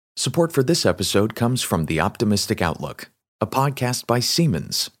Support for this episode comes from The Optimistic Outlook, a podcast by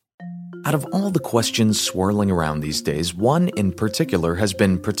Siemens. Out of all the questions swirling around these days, one in particular has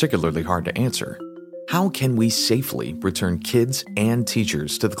been particularly hard to answer. How can we safely return kids and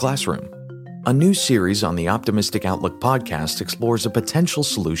teachers to the classroom? A new series on the Optimistic Outlook podcast explores a potential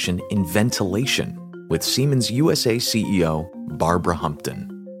solution in ventilation with Siemens USA CEO Barbara Humpton.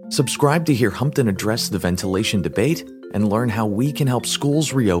 Subscribe to hear Humpton address the ventilation debate and learn how we can help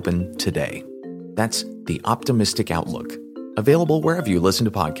schools reopen today. That's The Optimistic Outlook, available wherever you listen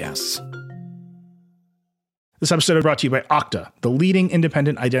to podcasts. This episode is brought to you by Okta, the leading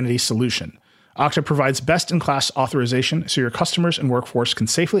independent identity solution. Okta provides best-in-class authorization so your customers and workforce can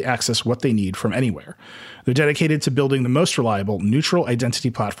safely access what they need from anywhere. They're dedicated to building the most reliable, neutral identity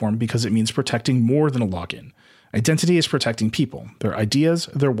platform because it means protecting more than a login. Identity is protecting people, their ideas,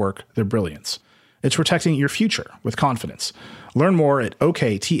 their work, their brilliance. It's protecting your future with confidence. Learn more at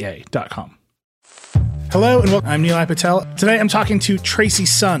okta.com. Hello and welcome. I'm Nilay Patel. Today I'm talking to Tracy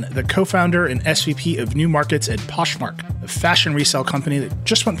Sun, the co-founder and SVP of new markets at Poshmark, a fashion resale company that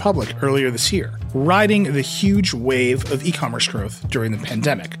just went public earlier this year, riding the huge wave of e-commerce growth during the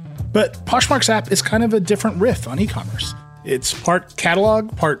pandemic. But Poshmark's app is kind of a different riff on e-commerce. It's part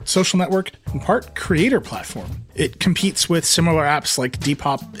catalog, part social network, and part creator platform. It competes with similar apps like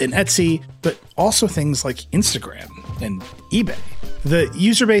Depop and Etsy, but also things like Instagram and eBay. The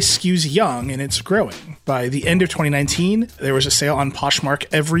user base skews young and it's growing. By the end of 2019, there was a sale on Poshmark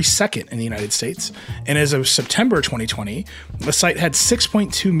every second in the United States. And as of September 2020, the site had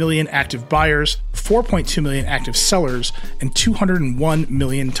 6.2 million active buyers, 4.2 million active sellers, and 201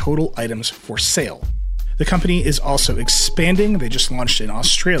 million total items for sale. The company is also expanding. They just launched in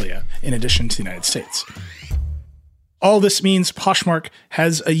Australia, in addition to the United States. All this means Poshmark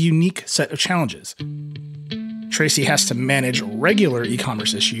has a unique set of challenges. Tracy has to manage regular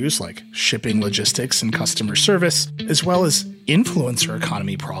e-commerce issues like shipping logistics and customer service, as well as influencer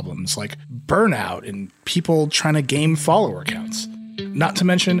economy problems like burnout and people trying to game follower counts. Not to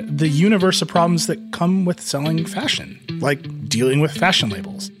mention the universe of problems that come with selling fashion, like dealing with fashion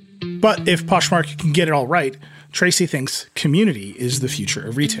labels. But if Poshmark can get it all right, Tracy thinks community is the future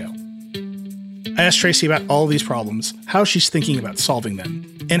of retail. I asked Tracy about all these problems, how she's thinking about solving them,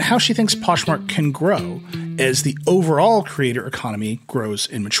 and how she thinks Poshmark can grow as the overall creator economy grows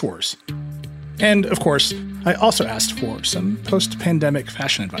and matures. And, of course, I also asked for some post-pandemic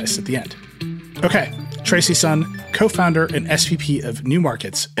fashion advice at the end. Okay, Tracy Sun, co-founder and SVP of new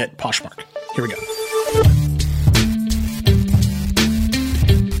markets at Poshmark. Here we go.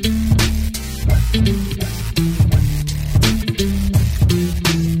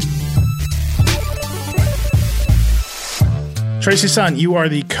 Tracy Sun, you are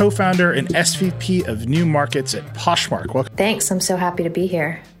the co-founder and SVP of new markets at Poshmark. Welcome. Thanks. I'm so happy to be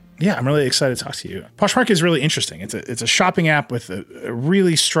here. Yeah, I'm really excited to talk to you. Poshmark is really interesting. It's a shopping app with a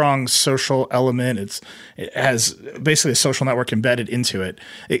really strong social element. It has basically a social network embedded into it.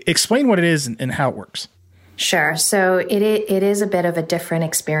 Explain what it is and how it works. Sure. So it is a bit of a different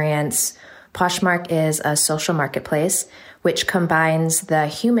experience. Poshmark is a social marketplace which combines the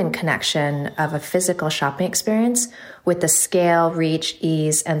human connection of a physical shopping experience with the scale, reach,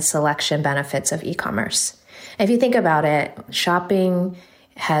 ease, and selection benefits of e-commerce. If you think about it, shopping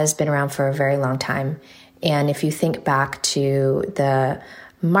has been around for a very long time. And if you think back to the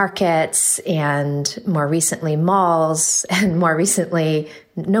markets and more recently malls and more recently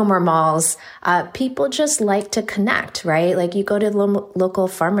no more malls, people just like to connect, right? Like you go to the local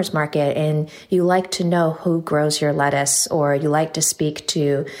farmer's market and you like to know who grows your lettuce, or you like to speak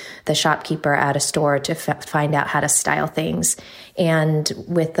to the shopkeeper at a store to find out how to style things. And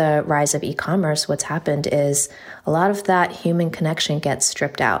with the rise of e-commerce, what's happened is a lot of that human connection gets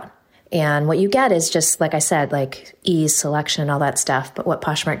stripped out. And what you get is just, like I said, like ease, selection, all that stuff. But what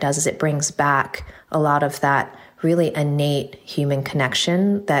Poshmark does is it brings back a lot of that really innate human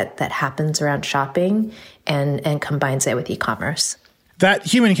connection that happens around shopping and combines it with e-commerce. That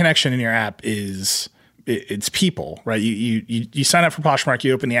human connection in your app it's people, right? You sign up for Poshmark,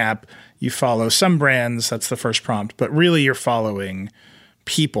 you open the app, you follow some brands, that's the first prompt, but really you're following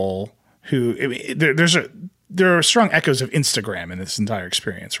people who, there are strong echoes of Instagram in this entire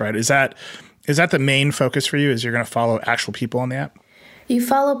experience, right? Is that the main focus for you? Is you're going to follow actual people on the app? You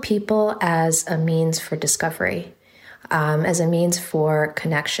follow people as a means for discovery, as a means for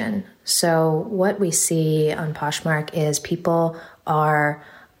connection. So what we see on Poshmark is people are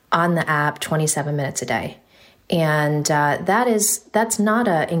on the app 27 minutes a day. And that's not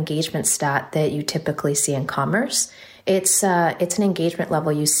an engagement stat that you typically see in commerce. It's an engagement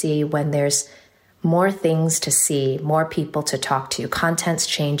level you see when there's more things to see, more people to talk to, content's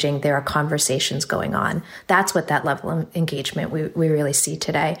changing, there are conversations going on. That's what that level of engagement we really see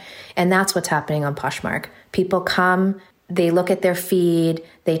today. And that's what's happening on Poshmark. People come, they look at their feed,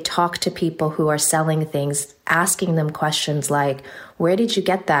 they talk to people who are selling things, asking them questions like, where did you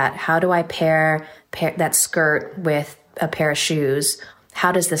get that? How do I pair that skirt with a pair of shoes?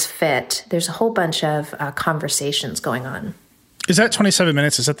 How does this fit? There's a whole bunch of conversations going on. Is that 27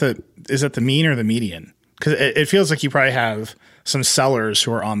 minutes? Is that the mean or the median? Because it feels like you probably have some sellers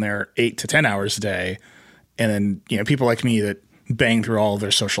who are on there 8 to 10 hours a day, and then people like me that bang through all of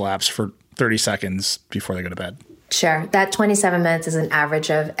their social apps for 30 seconds before they go to bed. Sure. That 27 minutes is an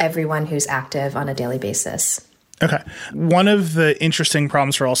average of everyone who's active on a daily basis. Okay. One of the interesting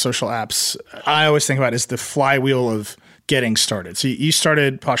problems for all social apps I always think about is the flywheel of getting started. So you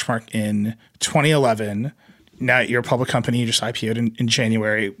started Poshmark in 2011. Now you're a public company, you just IPO'd in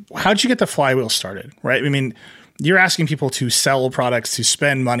January. How'd you get the flywheel started, right? I mean, you're asking people to sell products, to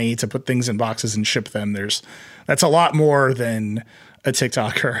spend money, to put things in boxes and ship them. That's a lot more than a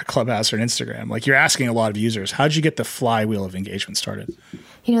TikTok or a Clubhouse or an Instagram. Like, you're asking a lot of users. How'd you get the flywheel of engagement started?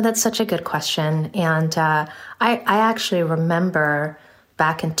 That's such a good question. And I actually remember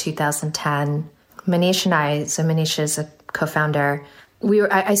back in 2010, Manish and I, so Manish is a co-founder,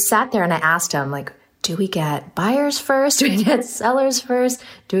 I sat there and I asked him, like, do we get buyers first? Do we get sellers first?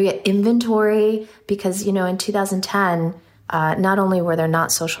 Do we get inventory? Because, in 2010, not only were there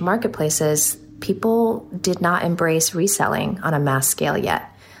not social marketplaces, people did not embrace reselling on a mass scale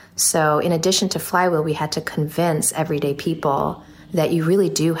yet. So in addition to Flywheel, we had to convince everyday people that you really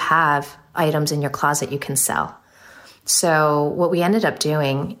do have items in your closet you can sell. So what we ended up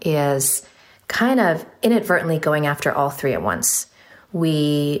doing is kind of inadvertently going after all three at once.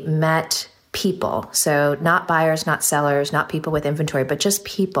 We met people, so not buyers, not sellers, not people with inventory, but just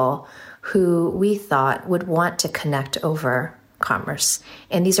people who we thought would want to connect over commerce.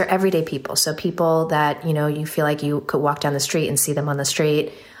 And these are everyday people. So people that, you feel like you could walk down the street and see them on the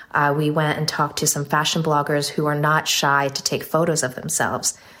street. We went and talked to some fashion bloggers who are not shy to take photos of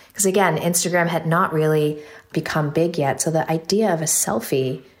themselves. Because again, Instagram had not really become big yet. So the idea of a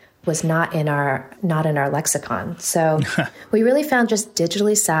selfie was not in our lexicon. So we really found just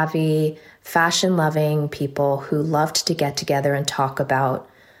digitally savvy, fashion-loving people who loved to get together and talk about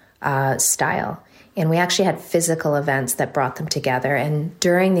style. And we actually had physical events that brought them together. And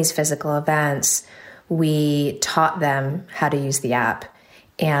during these physical events, we taught them how to use the app.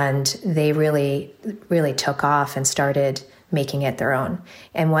 And they really, really took off and started making it their own.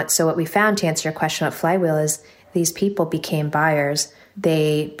 And what we found, to answer your question about Flywheel, is these people became buyers,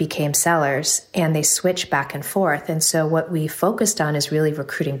 they became sellers, and they switched back and forth. And so what we focused on is really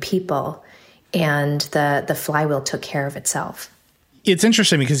recruiting people, and the Flywheel took care of itself. It's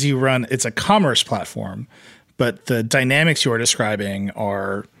interesting because it's a commerce platform, but the dynamics you are describing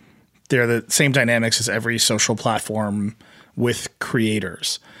they're the same dynamics as every social platform with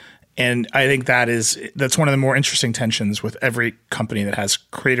creators. And I think that's one of the more interesting tensions with every company that has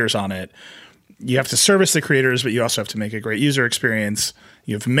creators on it. You have to service the creators, but you also have to make a great user experience.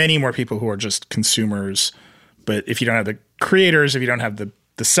 You have many more people who are just consumers. But if you don't have the creators, if you don't have the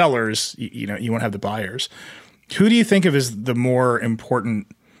sellers, you won't have the buyers. Who do you think of as the more important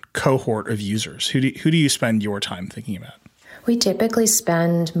cohort of users? Who do you spend your time thinking about? We typically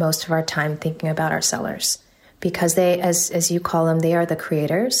spend most of our time thinking about our sellers because they, as you call them, they are the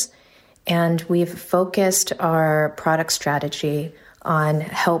creators. And we've focused our product strategy on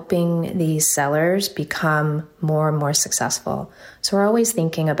helping these sellers become more and more successful. So we're always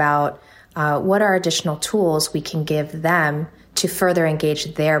thinking about what are additional tools we can give them to further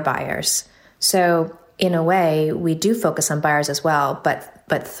engage their buyers. So in a way, we do focus on buyers as well,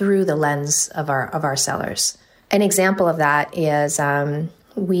 but through the lens of our sellers. An example of that is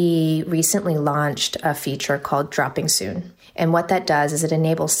we recently launched a feature called Dropping Soon. And what that does is it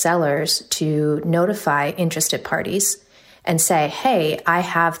enables sellers to notify interested parties and say, hey, I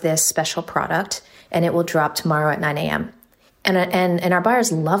have this special product and it will drop tomorrow at 9 a.m. And our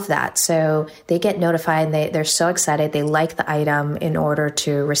buyers love that. So they get notified and they're so excited. They like the item in order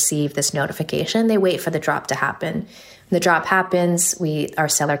to receive this notification. They wait for the drop to happen. When the drop happens, our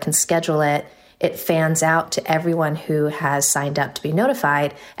seller can schedule it. It fans out to everyone who has signed up to be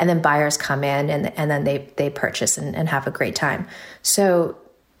notified. And then buyers come in and then they purchase and have a great time. So,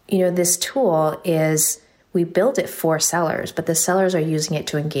 this tool we built it for sellers, but the sellers are using it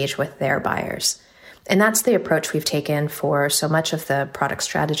to engage with their buyers. And that's the approach we've taken for so much of the product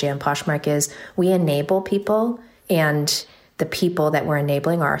strategy on Poshmark is we enable people, and the people that we're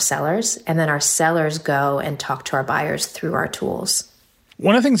enabling are our sellers. And then our sellers go and talk to our buyers through our tools.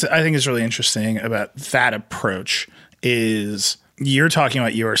 One of the things that I think is really interesting about that approach is you're talking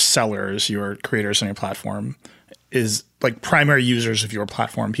about your sellers, your creators on your platform is like primary users of your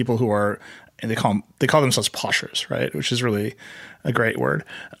platform, people who are, and they call themselves poshers, right? Which is really a great word.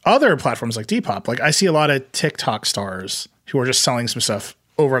 Other platforms like Depop, like I see a lot of TikTok stars who are just selling some stuff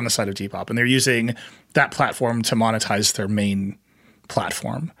over on the side of Depop, and they're using that platform to monetize their main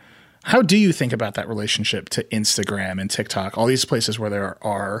platform. How do you think about that relationship to Instagram and TikTok, all these places where there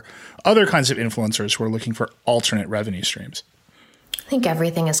are other kinds of influencers who are looking for alternate revenue streams? I think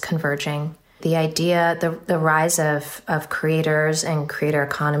everything is converging. The idea, the rise of creators and creator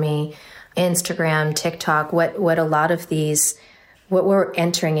economy, Instagram, TikTok, what a lot of these, what we're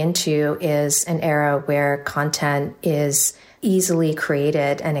entering into is an era where content is easily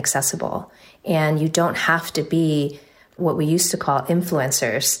created and accessible. And you don't have to be what we used to call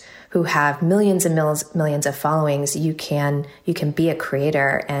influencers who have millions and millions of followings. You can be a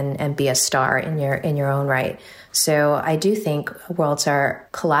creator and be a star in your own right. So I do think worlds are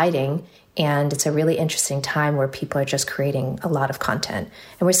colliding, and it's a really interesting time where people are just creating a lot of content.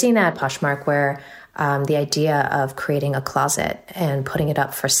 And we're seeing that at Poshmark, where the idea of creating a closet and putting it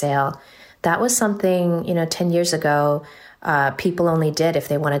up for sale, that was something, 10 years ago, people only did if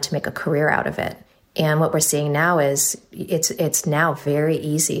they wanted to make a career out of it. And what we're seeing now is it's now very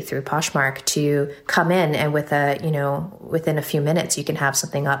easy through Poshmark to come in and within a few minutes, you can have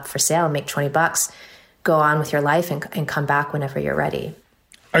something up for sale, make $20, go on with your life and come back whenever you're ready.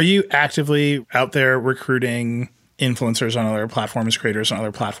 Are you actively out there recruiting influencers on other platforms, creators on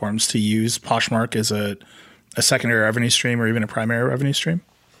other platforms to use Poshmark as a secondary revenue stream or even a primary revenue stream?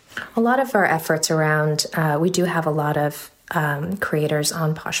 A lot of our efforts around, we do have a lot of creators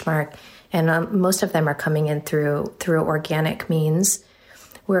on Poshmark, and most of them are coming in through organic means.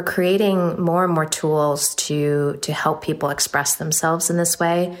 We're creating more and more tools to help people express themselves in this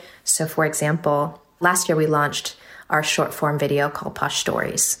way. So, for example, last year we launched our short form video called Posh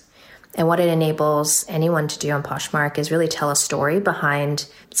Stories. And what it enables anyone to do on Poshmark is really tell a story behind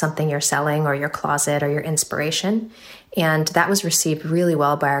something you're selling or your closet or your inspiration. And that was received really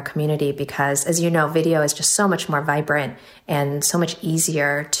well by our community because, as you know, video is just so much more vibrant and so much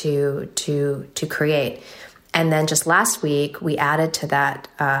easier to create. And then just last week, we added to that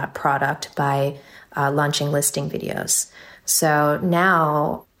product by launching listing videos. So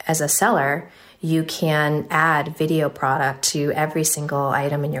now, as a seller, you can add video product to every single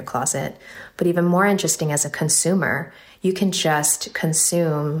item in your closet. But even more interesting, as a consumer, you can just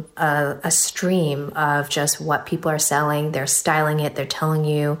consume a stream of just what people are selling. They're styling it. They're telling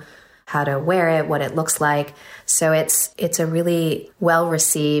you how to wear it, what it looks like. So it's a really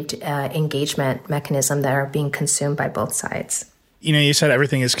well-received engagement mechanism that are being consumed by both sides. You said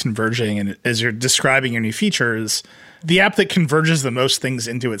everything is converging, and as you're describing your new features, the app that converges the most things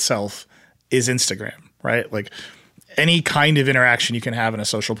into itself is Instagram, right? Like any kind of interaction you can have in a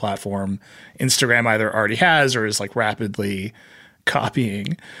social platform, Instagram either already has or is like rapidly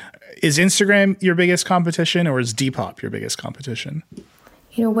copying. Is Instagram your biggest competition, or is Depop your biggest competition?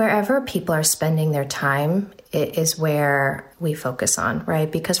 Wherever people are spending their time, it is where we focus on,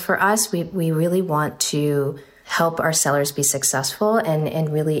 right? Because for us, we really want to help our sellers be successful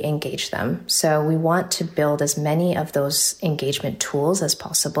and really engage them. So we want to build as many of those engagement tools as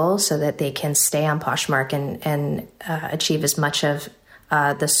possible so that they can stay on Poshmark and achieve as much of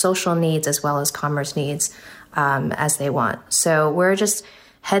the social needs as well as commerce needs as they want. So we're just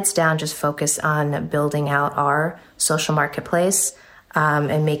heads down, just focused on building out our social marketplace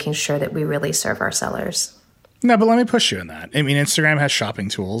and making sure that we really serve our sellers. No, but let me push you in that. I mean, Instagram has shopping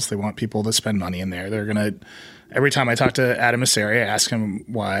tools. They want people to spend money in there. They're going to, every time I talk to Adam Mosseri, I ask him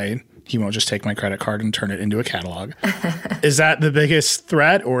why he won't just take my credit card and turn it into a catalog. Is that the biggest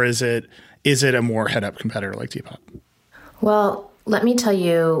threat, or is it a more head-up competitor like Depop? Well, let me tell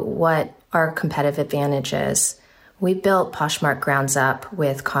you what our competitive advantage is. We built Poshmark grounds up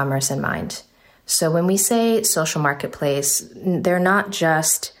with commerce in mind. So when we say social marketplace, they're not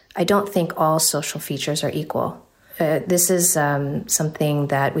just, I don't think all social features are equal. This is something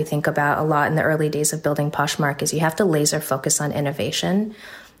that we think about a lot in the early days of building Poshmark, is you have to laser focus on innovation,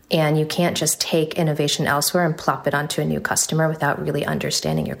 and you can't just take innovation elsewhere and plop it onto a new customer without really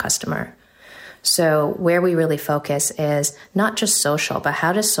understanding your customer. So where we really focus is not just social, but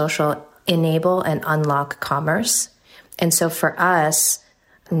how does social enable and unlock commerce? And so for us,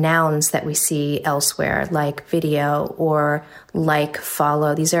 nouns that we see elsewhere, like video or like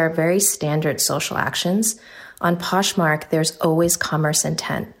follow, these are very standard social actions. On Poshmark, there's always commerce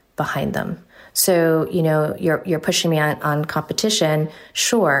intent behind them. So, you're pushing me on competition.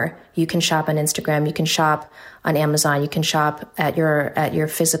 Sure, you can shop on Instagram, you can shop on Amazon, you can shop at your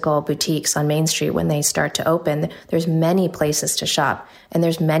physical boutiques on Main Street when they start to open. There's many places to shop, and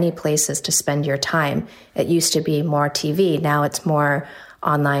there's many places to spend your time. It used to be more TV, now it's more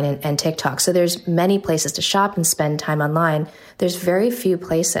online and TikTok. So there's many places to shop and spend time online. There's very few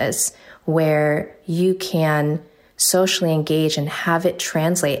places where you can socially engage and have it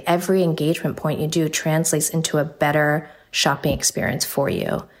translate. Every engagement point you do translates into a better shopping experience for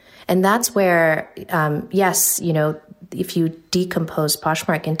you. And that's where, yes, if you decompose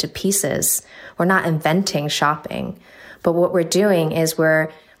Poshmark into pieces, we're not inventing shopping. But what we're doing is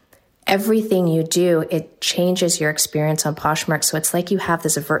everything you do, it changes your experience on Poshmark. So it's like you have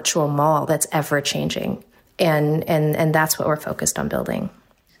this virtual mall that's ever changing. And that's what we're focused on building.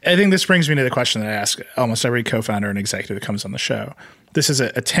 I think this brings me to the question that I ask almost every co-founder and executive that comes on the show. This is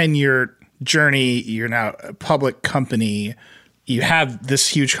a 10-year journey. You're now a public company. You have this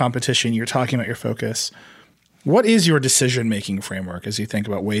huge competition. You're talking about your focus. What is your decision-making framework as you think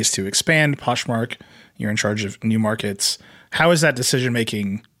about ways to expand Poshmark? You're in charge of new markets. How has that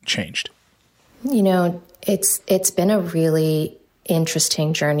decision-making changed? It's been a really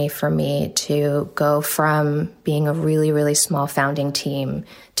interesting journey for me to go from being a really, really small founding team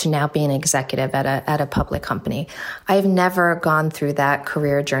to now being an executive at a public company. I've never gone through that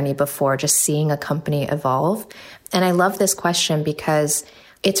career journey before, just seeing a company evolve. And I love this question because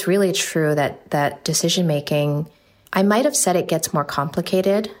it's really true that decision-making, I might have said it gets more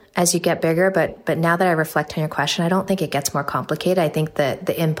complicated as you get bigger, but now that I reflect on your question, I don't think it gets more complicated. I think that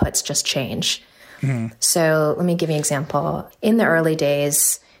the inputs just change. Mm-hmm. So let me give you an example. In the early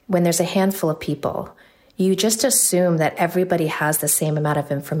days, when there's a handful of people, you just assume that everybody has the same amount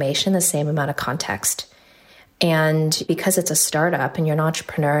of information, the same amount of context. And because it's a startup and you're an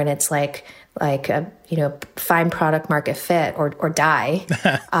entrepreneur and it's like find product market fit or die,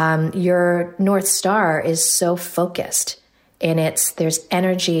 your North Star is so focused. And there's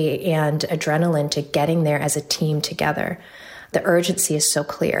energy and adrenaline to getting there as a team together. The urgency is so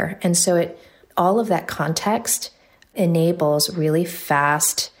clear. And so all of that context enables really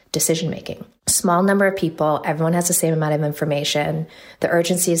fast decision-making. Small number of people, everyone has the same amount of information. The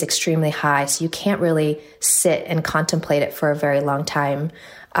urgency is extremely high, so you can't really sit and contemplate it for a very long time.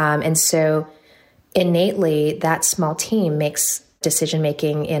 And so innately, that small team makes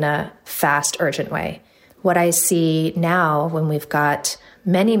decision-making in a fast, urgent way. What I see now when we've got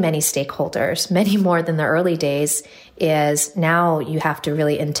many, many stakeholders, many more than the early days, is now you have to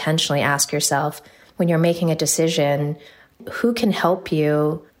really intentionally ask yourself, when you're making a decision, who can help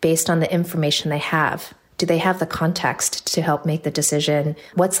you based on the information they have? Do they have the context to help make the decision?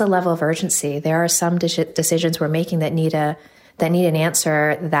 What's the level of urgency? There are some decisions we're making that need an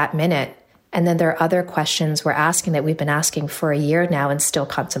answer that minute. And then there are other questions we're asking that we've been asking for a year now and still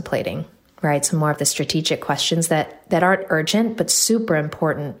contemplating. Right, so more of the strategic questions that aren't urgent, but super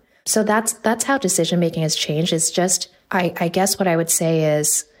important. So that's how decision-making has changed. It's just, I guess what I would say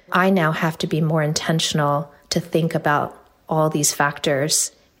is I now have to be more intentional to think about all these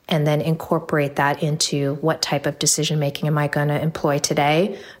factors and then incorporate that into what type of decision-making am I going to employ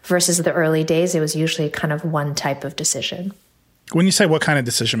today versus the early days. It was usually kind of one type of decision. When you say what kind of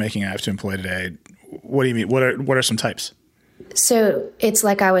decision-making I have to employ today, what do you mean? What are some types? So it's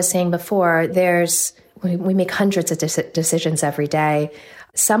like I was saying before, we make hundreds of decisions every day.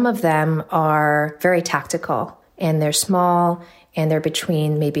 Some of them are very tactical and they're small and they're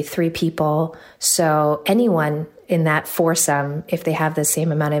between maybe 3 people. So anyone in that foursome, if they have the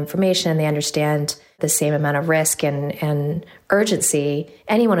same amount of information, they understand the same amount of risk and urgency,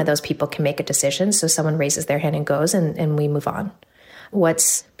 any one of those people can make a decision. So someone raises their hand and goes and we move on.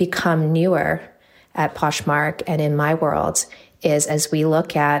 What's become newer at Poshmark and in my world is as we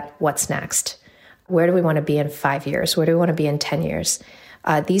look at what's next, where do we want to be in 5 years? Where do we want to be in 10 years?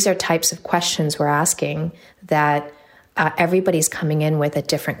 These are types of questions we're asking that everybody's coming in with a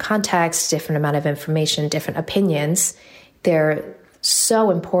different context, different amount of information, different opinions. They're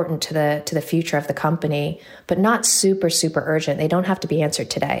so important to the future of the company, but not super, super urgent. They don't have to be answered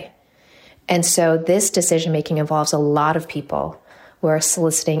today. And so this decision-making involves a lot of people. We're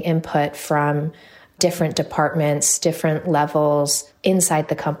soliciting input from different departments, different levels inside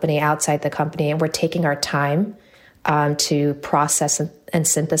the company, outside the company, and we're taking our time to process and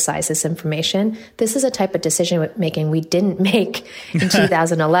synthesize this information. This is a type of decision making we didn't make in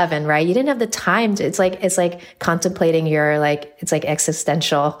 2011, right? You didn't have the time to. It's like contemplating it's like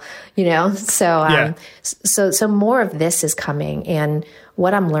existential, So so more of this is coming, and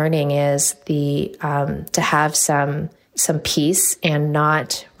what I'm learning is to have some some peace and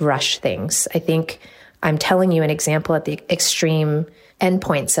not rush things. I think I'm telling you an example at the extreme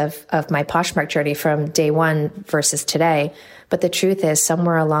endpoints of my Poshmark journey from day one versus today. But the truth is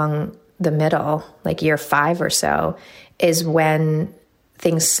somewhere along the middle, like year 5 or so, is when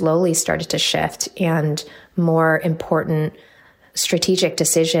things slowly started to shift and more important strategic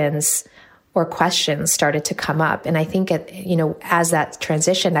decisions or questions started to come up. And I think, as that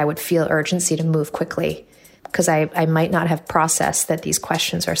transitioned, I would feel urgency to move quickly because I might not have processed that these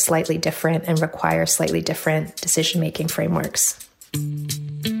questions are slightly different and require slightly different decision-making frameworks.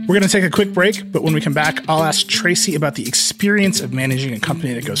 We're going to take a quick break, but when we come back, I'll ask Tracy about the experience of managing a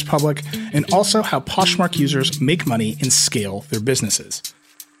company that goes public and also how Poshmark users make money and scale their businesses.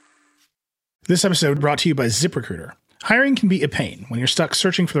 This episode brought to you by ZipRecruiter. Hiring can be a pain when you're stuck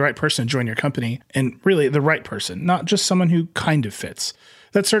searching for the right person to join your company, and really the right person, not just someone who kind of fits.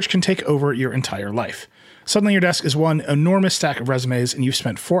 That search can take over your entire life. Suddenly your desk is one enormous stack of resumes and you've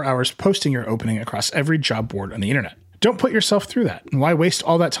spent 4 hours posting your opening across every job board on the internet. Don't put yourself through that. And why waste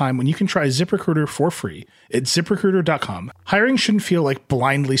all that time when you can try ZipRecruiter for free at ZipRecruiter.com? Hiring shouldn't feel like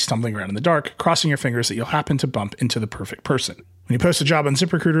blindly stumbling around in the dark, crossing your fingers that you'll happen to bump into the perfect person. When you post a job on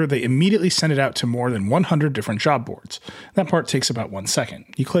ZipRecruiter, they immediately send it out to more than 100 different job boards. That part takes about 1 second.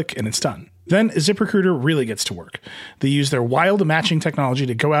 You click and it's done. Then ZipRecruiter really gets to work. They use their wild matching technology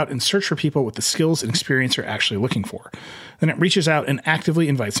to go out and search for people with the skills and experience you're actually looking for. Then it reaches out and actively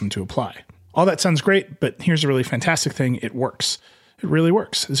invites them to apply. All that sounds great, but here's a really fantastic thing. It works. It really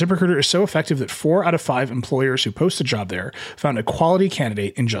works. ZipRecruiter is so effective that 4 out of 5 employers who post a job there found a quality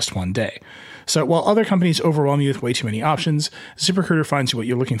candidate in just 1 day. So while other companies overwhelm you with way too many options, ZipRecruiter finds you what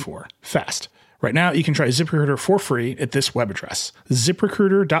you're looking for, fast. Right now, you can try ZipRecruiter for free at this web address,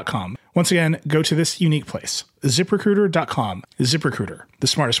 ZipRecruiter.com. Once again, go to this unique place, ZipRecruiter.com. ZipRecruiter, the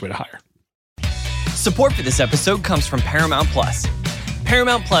smartest way to hire. Support for this episode comes from Paramount Plus.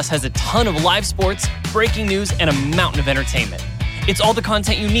 Paramount Plus has a ton of live sports, breaking news, and a mountain of entertainment. It's all the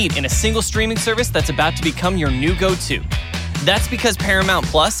content you need in a single streaming service that's about to become your new go-to. That's because Paramount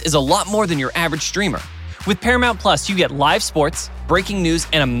Plus is a lot more than your average streamer. With Paramount Plus, you get live sports, breaking news,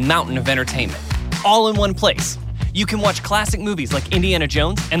 and a mountain of entertainment, all in one place. You can watch classic movies like Indiana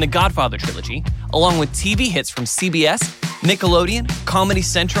Jones and the Godfather trilogy, along with TV hits from CBS, Nickelodeon, Comedy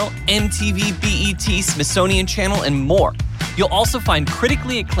Central, MTV, BET, Smithsonian Channel, and more. You'll also find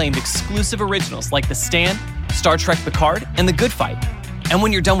critically acclaimed exclusive originals like The Stand, Star Trek Picard, and The Good Fight. And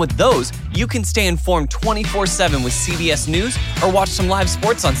when you're done with those, you can stay informed 24/7 with CBS News or watch some live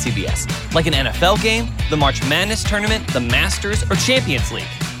sports on CBS, like an NFL game, the March Madness Tournament, the Masters, or Champions League.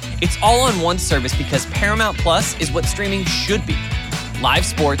 It's all on one service because Paramount Plus is what streaming should be. Live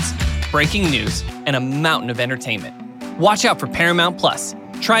sports, breaking news, and a mountain of entertainment. Watch out for Paramount Plus.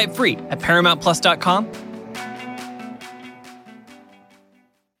 Try it free at ParamountPlus.com.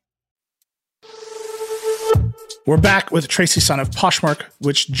 We're back with Tracy Sun of Poshmark,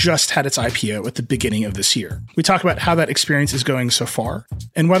 which just had its IPO at the beginning of this year. We talk about how that experience is going so far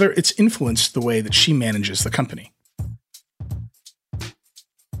and whether it's influenced the way that she manages the company.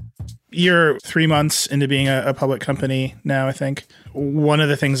 You're 3 months into being a public company now, I think. One of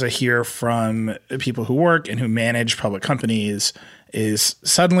the things I hear from people who work and who manage public companies is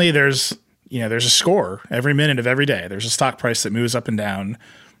suddenly there's a score every minute of every day. There's a stock price that moves up and down.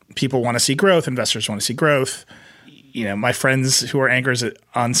 People want to see growth. Investors want to see growth. My friends who are anchors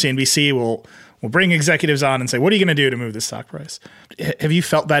on CNBC will bring executives on and say, what are you going to do to move the stock price? Have you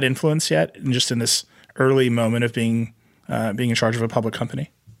felt that influence yet, just in this early moment of being in charge of a public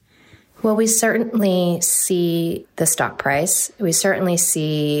company? Well, we certainly see the stock price. We certainly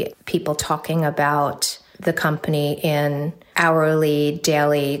see people talking about the company in hourly,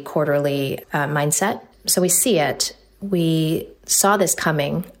 daily, quarterly mindset. So we see it. We saw this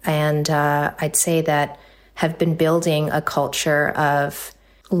coming, and I'd say that have been building a culture of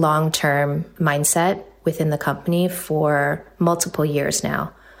long-term mindset within the company for multiple years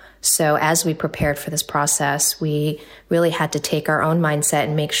now. So as we prepared for this process, we really had to take our own mindset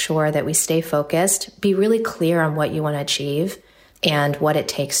and make sure that we stay focused, be really clear on what you want to achieve and what it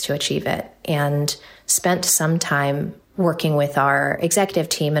takes to achieve it, and spent some time working with our executive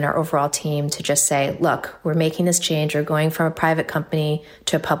team and our overall team to just say, look, we're making this change. We're going from a private company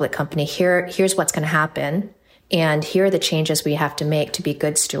to a public company. Here's what's going to happen. And here are the changes we have to make to be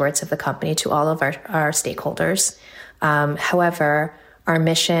good stewards of the company to all of our stakeholders. However, our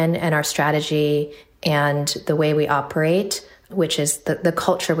mission and our strategy and the way we operate, which is the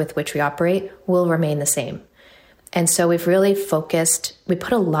culture with which we operate, will remain the same. And so we've really focused, we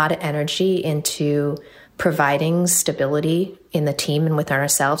put a lot of energy into providing stability in the team and within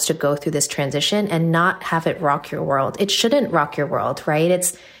ourselves to go through this transition and not have it rock your world. It shouldn't rock your world,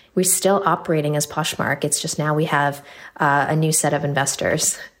 right? We're still operating as Poshmark. It's just now we have a new set of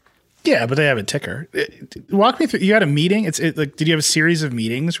investors. Yeah, but they have a ticker. Walk me through. You had a meeting. Did you have a series of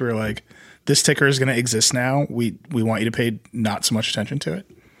meetings where like, this ticker is going to exist now? We want you to pay not so much attention to it?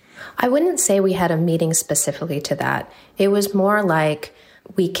 I wouldn't say we had a meeting specifically to that. It was more like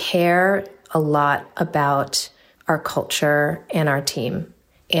we care a lot about our culture and our team.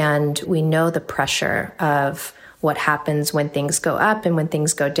 And we know the pressure of what happens when things go up and when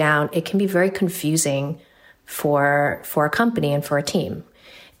things go down. It can be very confusing for a company and for a team.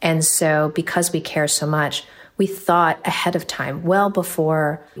 And so because we care so much, we thought ahead of time, well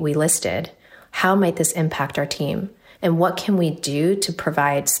before we listed, how might this impact our team? And what can we do to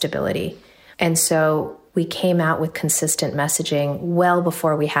provide stability? And so we came out with consistent messaging well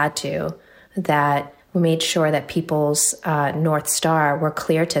before we had to, that we made sure that people's North Star were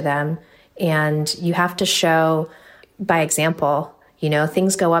clear to them. And you have to show by example,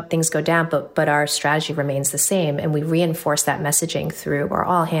 things go up, things go down, but our strategy remains the same. And we reinforce that messaging through our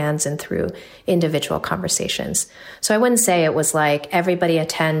all hands and through individual conversations. So I wouldn't say it was like everybody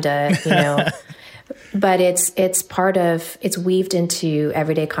attend but it's weaved into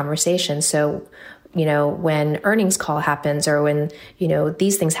everyday conversation. So, when earnings call happens or when,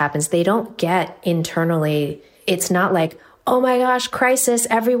 these things happens, they don't get internally. It's not like, oh my gosh, crisis,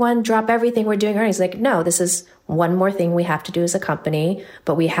 everyone drop everything, we're doing earnings. Like, no, this is one more thing we have to do as a company,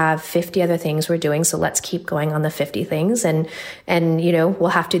 but we have 50 other things we're doing. So let's keep going on the 50 things. And we'll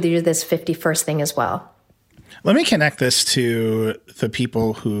have to do this 51st thing as well. Let me connect this to the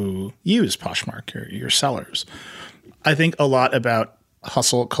people who use Poshmark, your sellers. I think a lot about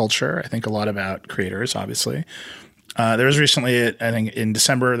hustle culture. I think a lot about creators, obviously. There was recently, I think in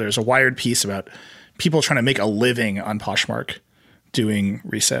December, there's a Wired piece about people trying to make a living on Poshmark doing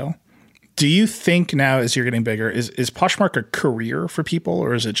resale. Do you think now, as you're getting bigger, is Poshmark a career for people,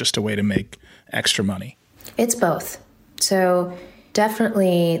 or is it just a way to make extra money? It's both. So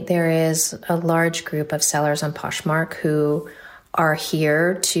definitely there is a large group of sellers on Poshmark who are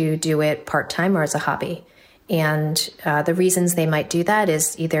here to do it part-time or as a hobby. And the reasons they might do that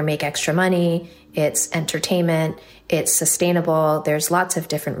is either make extra money, it's entertainment, it's sustainable. There's lots of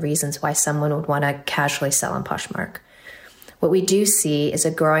different reasons why someone would want to casually sell on Poshmark. What we do see is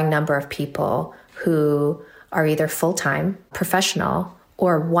a growing number of people who are either full-time, professional,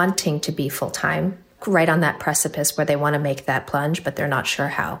 or wanting to be full-time, right on that precipice where they want to make that plunge, but they're not sure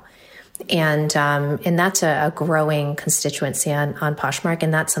how. And that's a growing constituency on Poshmark,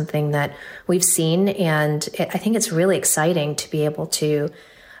 and that's something that we've seen. And I think it's really exciting to be able to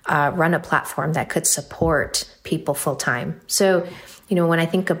run a platform that could support people full time. So, when I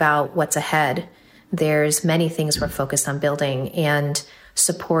think about what's ahead, there's many things we're focused on building and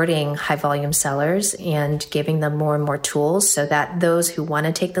supporting high volume sellers and giving them more and more tools so that those who want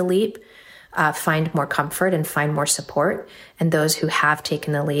to take the leap find more comfort and find more support. And those who have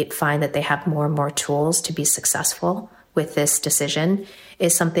taken the leap find that they have more and more tools to be successful with this decision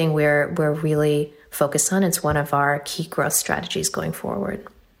is something we're really focused on. It's one of our key growth strategies going forward.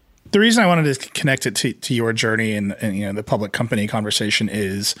 The reason I wanted to connect it to your journey and the public company conversation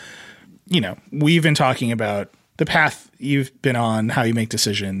is, we've been talking about the path you've been on, how you make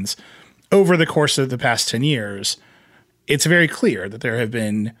decisions over the course of the past 10 years. It's very clear that there have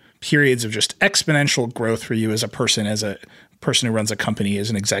been periods of just exponential growth for you as a person who runs a company, as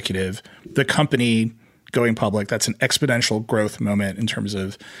an executive. The company going public, that's an exponential growth moment in terms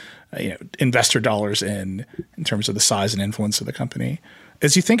of investor dollars in terms of the size and influence of the company.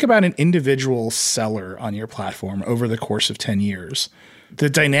 As you think about an individual seller on your platform over the course of 10 years,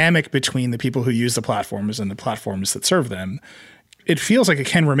 the dynamic between the people who use the platforms and the platforms that serve them, it feels like it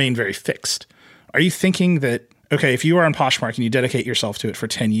can remain very fixed. Are you thinking that, okay, if you are on Poshmark and you dedicate yourself to it for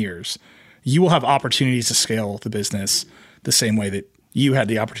 10 years, you will have opportunities to scale the business the same way that you had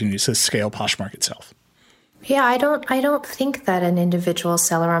the opportunity to scale Poshmark itself? Yeah, I don't think that an individual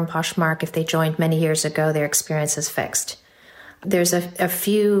seller on Poshmark, if they joined many years ago, their experience is fixed. There's a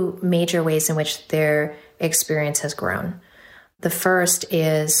few major ways in which their experience has grown. The first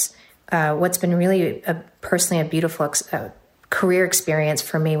is what's been really personally a beautiful career experience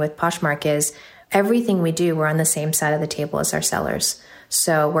for me with Poshmark is everything we do, we're on the same side of the table as our sellers.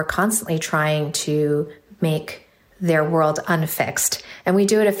 So we're constantly trying to make their world unfixed. And we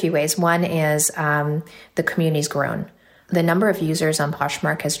do it a few ways. One is the community's grown. The number of users on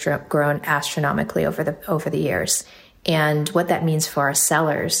Poshmark has grown astronomically over the years. And what that means for our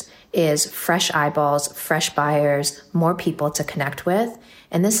sellers is fresh eyeballs, fresh buyers, more people to connect with.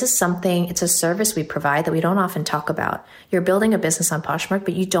 And this is something, it's a service we provide that we don't often talk about. You're building a business on Poshmark,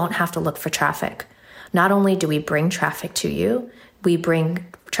 but you don't have to look for traffic. Not only do we bring traffic to you, we bring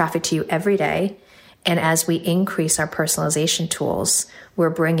traffic to you every day. And as we increase our personalization tools, we're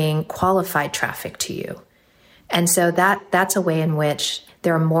bringing qualified traffic to you. And so that's a way in which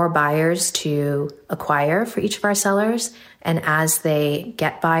there are more buyers to acquire for each of our sellers. And as they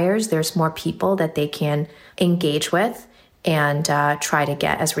get buyers, there's more people that they can engage with and try to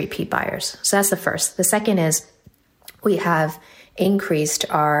get as repeat buyers. So that's the first. The second is we have increased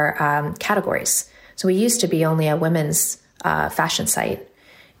our categories. So we used to be only a women's fashion site.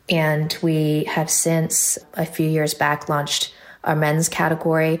 And we have since a few years back launched our men's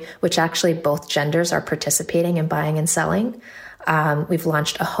category, which actually both genders are participating in buying and selling. We've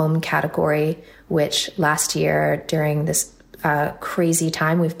launched a home category, which last year during this crazy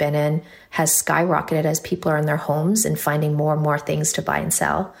time we've been in has skyrocketed as people are in their homes and finding more and more things to buy and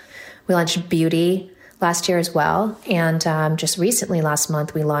sell. We launched beauty last year as well. And just recently last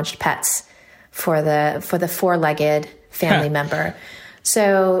month, we launched pets for the four-legged family member.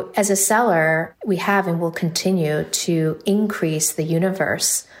 So as a seller, we have and will continue to increase the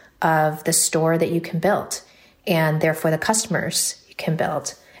universe of the store that you can build and therefore the customers you can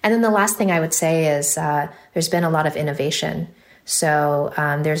build. And then the last thing I would say is there's been a lot of innovation. So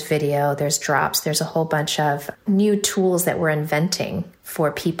there's video, there's drops, there's a whole bunch of new tools that we're inventing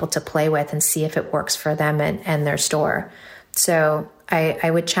for people to play with and see if it works for them and their store. So I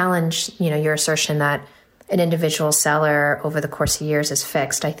would challenge, your assertion that an individual seller over the course of years is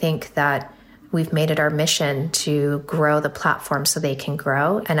fixed. I think that we've made it our mission to grow the platform so they can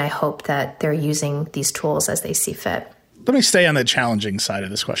grow. And I hope that they're using these tools as they see fit. Let me stay on the challenging side of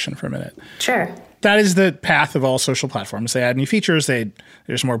this question for a minute. Sure. That is the path of all social platforms. They add new features.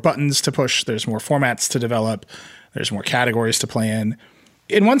 There's more buttons to push. There's more formats to develop. There's more categories to play in.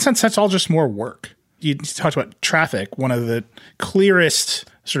 In one sense, that's all just more work. You talked about traffic. One of the clearest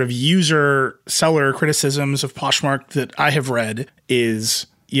sort of user-seller criticisms of Poshmark that I have read is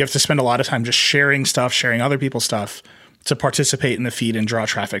you have to spend a lot of time just sharing stuff, sharing other people's stuff to participate in the feed and draw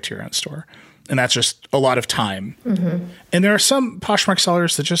traffic to your own store. And that's just a lot of time. Mm-hmm. And there are some Poshmark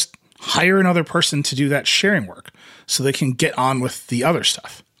sellers that just hire another person to do that sharing work so they can get on with the other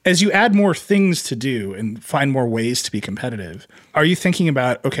stuff. As you add more things to do and find more ways to be competitive, are you thinking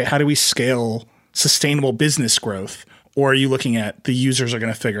about, okay, how do we scale sustainable business growth? Or are you looking at the users are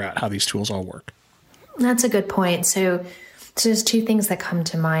going to figure out how these tools all work? That's a good point. So there's two things that come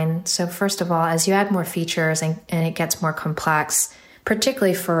to mind. So first of all, as you add more features and it gets more complex,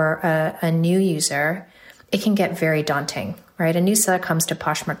 particularly for a new user, it can get very daunting, right? A new seller comes to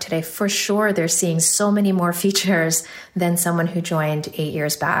Poshmark today, for sure they're seeing so many more features than someone who joined 8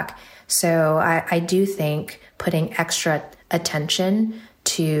 years back. So I do think putting extra attention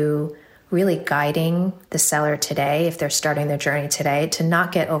to really guiding the seller today, if they're starting their journey today, to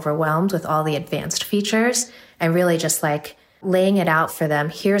not get overwhelmed with all the advanced features and really just like laying it out for them.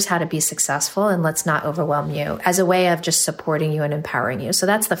 Here's how to be successful and let's not overwhelm you, as a way of just supporting you and empowering you. So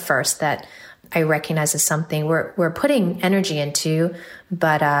that's the first that I recognize as something we're putting energy into,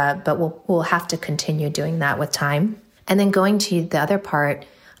 but we'll have to continue doing that with time. And then going to the other part,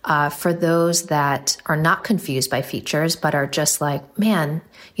 for those that are not confused by features, but are just like, man,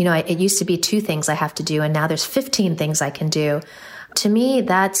 it used to be 2 things I have to do, and now there's 15 things I can do. To me,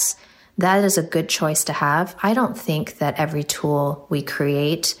 that is a good choice to have. I don't think that every tool we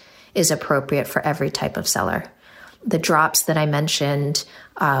create is appropriate for every type of seller. The drops that I mentioned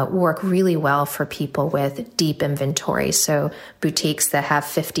work really well for people with deep inventory. So boutiques that have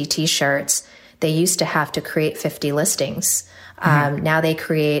 50 t-shirts, they used to have to create 50 listings. Now they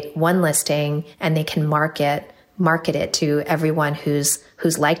create 1 listing and they can market it to everyone who's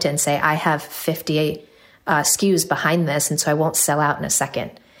liked it and say, I have 50 SKUs behind this, and so I won't sell out in a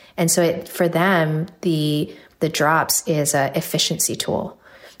second. And so for them, the drops is an efficiency tool,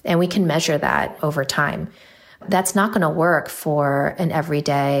 and we can measure that over time. That's not going to work for an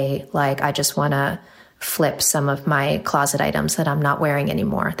everyday, like I just want to flip some of my closet items that I'm not wearing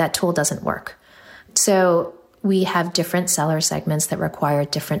anymore. That tool doesn't work. So we have different seller segments that require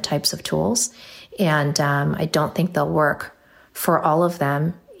different types of tools. And I don't think they'll work for all of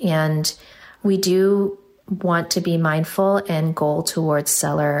them. And we do want to be mindful and goal towards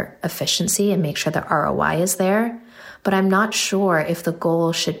seller efficiency and make sure the ROI is there. But I'm not sure if the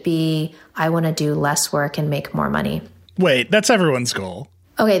goal should be, I want to do less work and make more money. Wait, that's everyone's goal.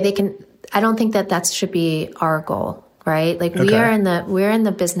 Okay, I don't think that should be our goal, right? Like we're in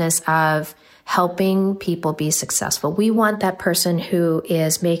the business of helping people be successful. We want that person who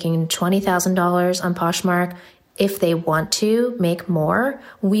is making $20,000 on Poshmark. If they want to make more,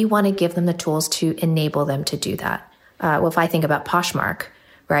 we want to give them the tools to enable them to do that. Well, if I think about Poshmark,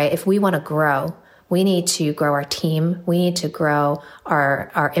 right, if we want to grow, we need to grow our team. We need to grow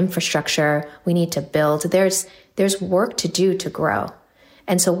our infrastructure. We need to build. There's work to do to grow.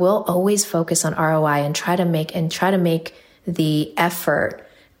 And so we'll always focus on ROI and try to make the effort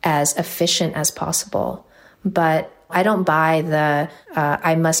as efficient as possible. But I don't buy the,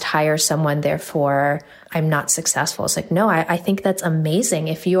 I must hire someone, therefore I'm not successful. It's like, no, I think that's amazing.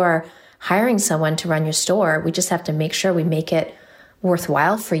 If you are hiring someone to run your store, we just have to make sure we make it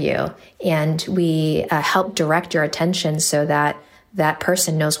worthwhile for you. And we help direct your attention so that that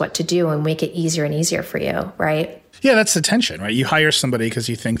person knows what to do and make it easier and easier for you, right? Yeah, that's the tension, right? You hire somebody because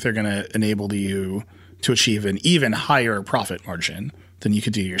you think they're going to enable you to achieve an even higher profit margin than you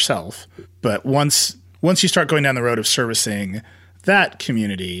could do yourself. But once you start going down the road of servicing that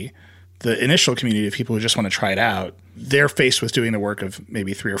community, the initial community of people who just want to try it out, they're faced with doing the work of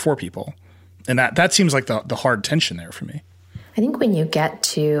maybe 3 or 4 people. And that seems like the hard tension there for me. I think when you get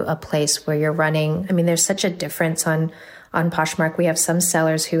to a place where you're running, I mean, there's such a difference on Poshmark. We have some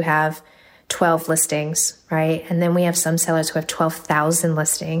sellers who have 12 listings, right? And then we have some sellers who have 12,000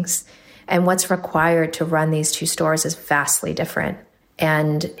 listings. And what's required to run these 2 stores is vastly different.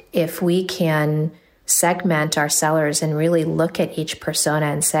 And if we can segment our sellers and really look at each persona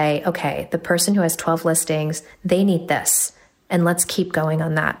and say, okay, the person who has 12 listings, they need this, and let's keep going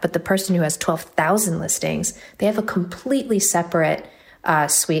on that. But the person who has 12,000 listings, they have a completely separate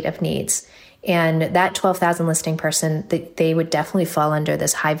suite of needs. And that 12,000 listing person, they would definitely fall under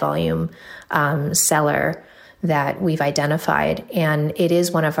this high volume seller that we've identified. And it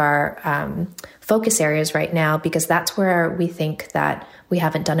is one of our focus areas right now, because that's where we think that we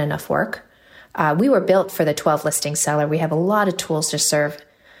haven't done enough work. We were built for the 12 listing seller. We have a lot of tools to serve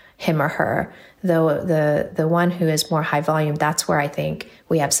him or her. Though the one who is more high volume, that's where I think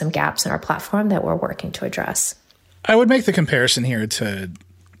we have some gaps in our platform that we're working to address. I would make the comparison here to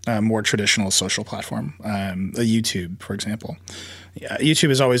a more traditional social platform, YouTube, for example.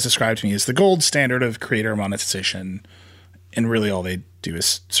 YouTube is always described to me as the gold standard of creator monetization. And really all they do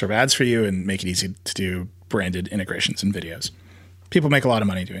is serve ads for you and make it easy to do branded integrations and videos. People make a lot of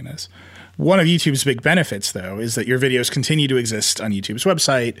money doing this. One of YouTube's big benefits, though, is that your videos continue to exist on YouTube's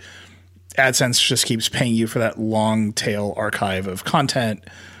website. AdSense just keeps paying you for that long tail archive of content.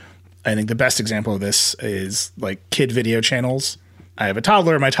 I think the best example of this is like kid video channels. I have a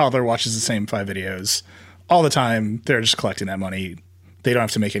toddler. My toddler watches the same 5 videos all the time. They're just collecting that money. They don't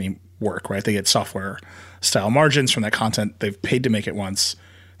have to make any work, right? They get software style margins from that content. They've paid to make it once.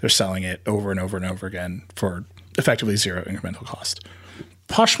 They're selling it over and over and over again for effectively 0 incremental cost.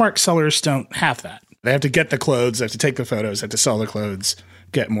 Poshmark sellers don't have that. They have to get the clothes, they have to take the photos, they have to sell the clothes,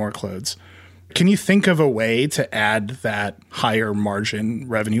 get more clothes. Can you think of a way to add that higher margin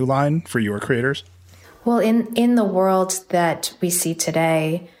revenue line for your creators? Well, in the world that we see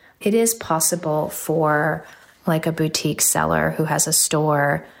today, it is possible for like a boutique seller who has a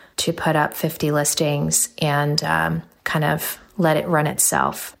store to put up 50 listings and kind of let it run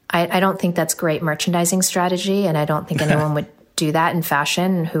itself. I don't think that's great merchandising strategy, and I don't think anyone would do that in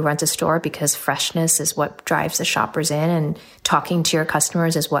fashion who runs a store, because freshness is what drives the shoppers in, and talking to your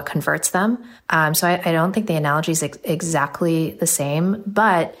customers is what converts them. So I don't think the analogy is exactly the same.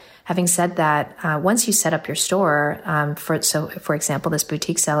 But having said that, once you set up your store, for example, this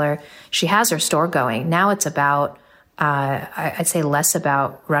boutique seller, she has her store going. Now it's about, I'd say less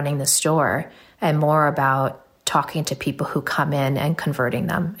about running the store and more about talking to people who come in and converting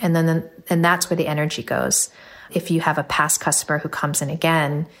them. And that's where the energy goes. If you have a past customer who comes in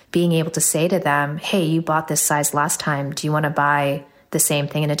again, being able to say to them, hey, you bought this size last time. Do you want to buy the same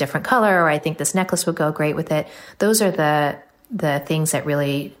thing in a different color? Or I think this necklace would go great with it. Those are the things that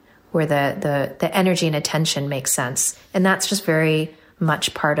really, where the energy and attention makes sense. And that's just very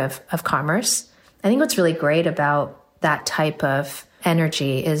much part of commerce. I think what's really great about that type of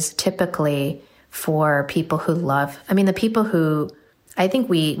energy is typically for people who love, the people who, I think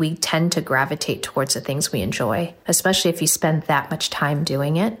we tend to gravitate towards the things we enjoy, especially if you spend that much time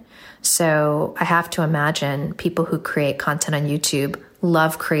doing it. So I have to imagine people who create content on YouTube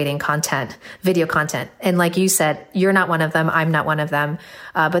love creating content, video content. And like you said, you're not one of them, I'm not one of them.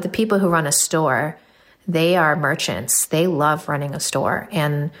 But the people who run a store, they are merchants. They love running a store.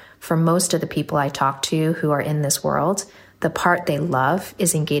 And for most of the people I talk to who are in this world, the part they love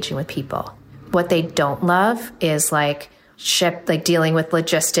is engaging with people. What they don't love is like dealing with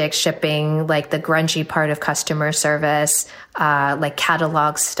logistics, shipping, like the grungy part of customer service, like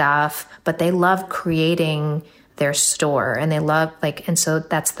catalog stuff, but they love creating their store and they love and so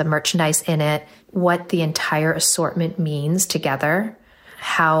that's the merchandise in it, what the entire assortment means together,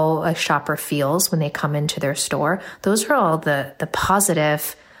 how a shopper feels when they come into their store. Those are all the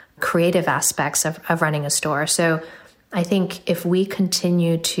positive creative aspects of running a store. So I think if we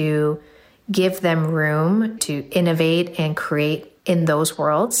continue to give them room to innovate and create in those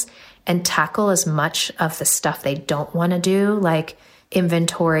worlds and tackle as much of the stuff they don't want to do, like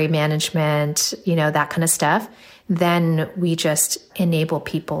inventory management, that kind of stuff, then we just enable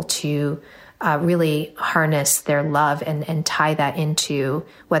people to really harness their love and tie that into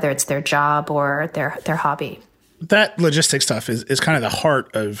whether it's their job or their hobby. That logistics stuff is kind of the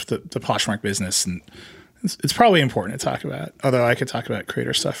heart of the Poshmark business, and it's probably important to talk about, although I could talk about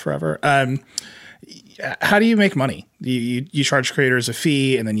creator stuff forever. How do you make money? You charge creators a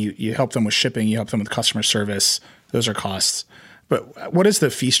fee, and then you help them with shipping, you help them with customer service. Those are costs. But what is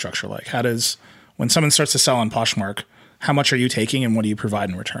the fee structure like? When someone starts to sell on Poshmark, how much are you taking and what do you provide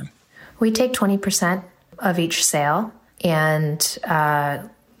in return? We take 20% of each sale, and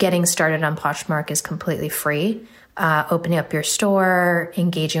getting started on Poshmark is completely free. Opening up your store,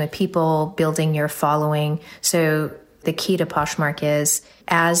 engaging with people, building your following. So the key to Poshmark is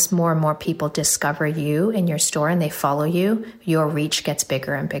as more and more people discover you in your store and they follow you, your reach gets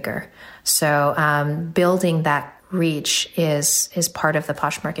bigger and bigger. So building that reach is part of the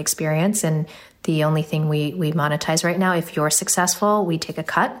Poshmark experience. And the only thing we monetize right now, if you're successful, we take a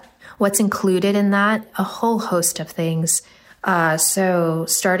cut. What's included in that? A whole host of things. So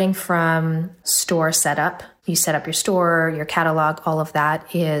starting from store setup, you set up your store, your catalog, all of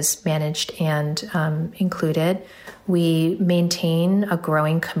that is managed and included. We maintain a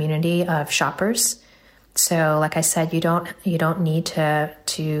growing community of shoppers. So like I said, you don't need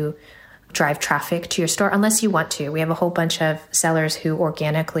to drive traffic to your store unless you want to. We have a whole bunch of sellers who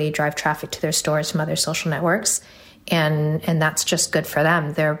organically drive traffic to their stores from other social networks. And that's just good for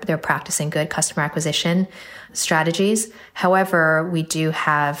them. They're practicing good customer acquisition strategies. However, we do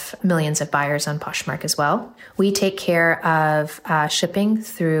have millions of buyers on Poshmark as well. We take care of shipping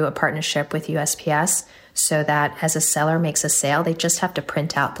through a partnership with USPS so that as a seller makes a sale, they just have to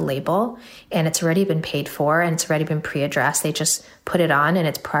print out the label and it's already been paid for and it's already been pre-addressed. They just put it on and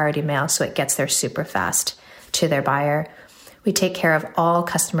it's priority mail, so it gets there super fast to their buyer. We take care of all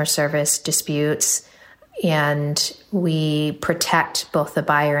customer service disputes, and we protect both the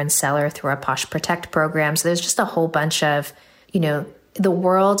buyer and seller through our Posh Protect program. So there's just a whole bunch of, the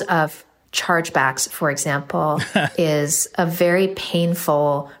world of chargebacks, for example, is a very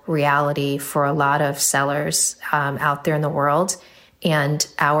painful reality for a lot of sellers out there in the world. And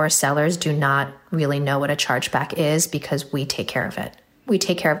our sellers do not really know what a chargeback is because we take care of it. We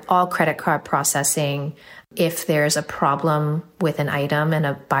take care of all credit card processing. If there's a problem with an item and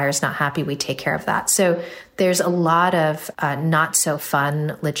a buyer's not happy, we take care of that. So there's a lot of not so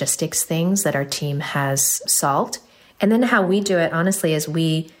fun logistics things that our team has solved. And then how we do it, honestly, is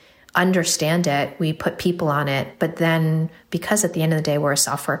we understand it, we put people on it, but then because at the end of the day, we're a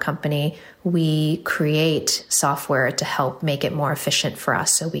software company, we create software to help make it more efficient for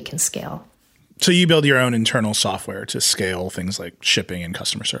us so we can scale. So you build your own internal software to scale things like shipping and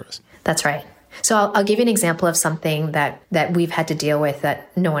customer service. That's right. So I'll give you an example of something that we've had to deal with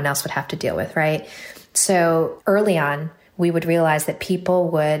that no one else would have to deal with, right? So early on, we would realize that people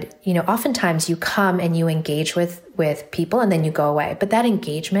would, oftentimes you come and you engage with people and then you go away. But that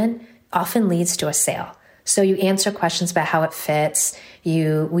engagement often leads to a sale. So you answer questions about how it fits.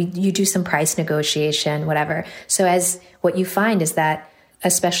 You do some price negotiation, whatever. So as what you find is that,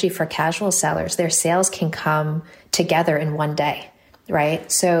 especially for casual sellers, their sales can come together in one day.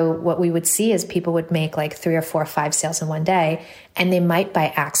 Right? So what we would see is people would make like 3 or 4 or 5 sales in one day, and they might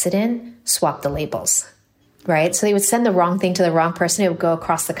by accident swap the labels, right? So they would send the wrong thing to the wrong person. It would go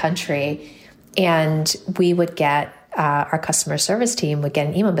across the country, and we would get, our customer service team would get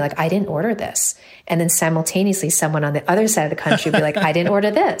an email and be like, I didn't order this. And then simultaneously someone on the other side of the country would be like, I didn't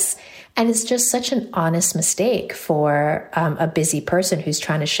order this. And it's just such an honest mistake for a busy person who's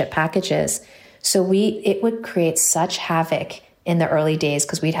trying to ship packages. So it would create such havoc in the early days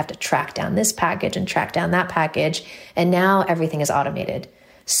because we'd have to track down this package and track down that package. And now everything is automated.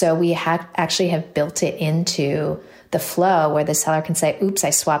 So we actually have built it into the flow where the seller can say, oops, I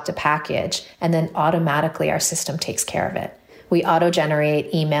swapped a package. And then automatically our system takes care of it. We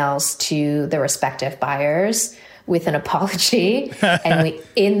auto-generate emails to the respective buyers with an apology. And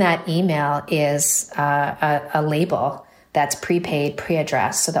in that email is a label that's prepaid,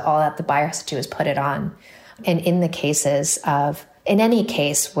 pre-addressed, so that all that the buyer has to do is put it on. And in any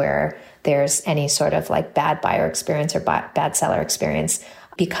case where there's any sort of like bad buyer experience or bad seller experience,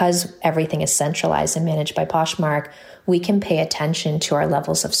 because everything is centralized and managed by Poshmark, we can pay attention to our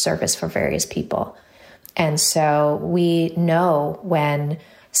levels of service for various people. And so we know when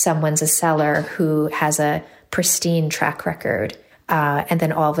someone's a seller who has a pristine track record, and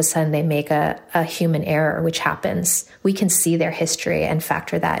then all of a sudden they make a human error, which happens. We can see their history and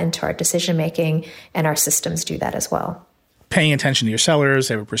factor that into our decision making, and our systems do that as well. Paying attention to your sellers,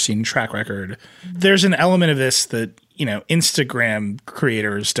 they have a pristine track record. There's an element of this that, Instagram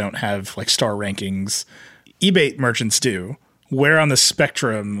creators don't have like star rankings. eBay merchants do. Where on the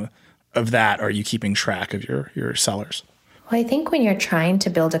spectrum of that are you keeping track of your sellers? Well, I think when you're trying to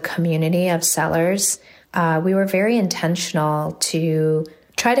build a community of sellers, we were very intentional to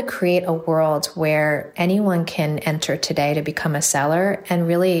try to create a world where anyone can enter today to become a seller and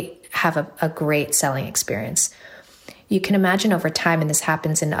really have a great selling experience. You can imagine over time, and this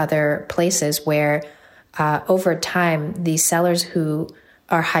happens in other places, where over time, these sellers who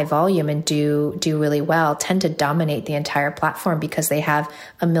are high volume and do really well tend to dominate the entire platform because they have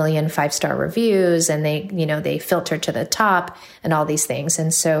 1 million 5-star reviews and they filter to the top and all these things.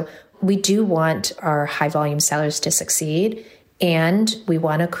 And so we do want our high volume sellers to succeed, and we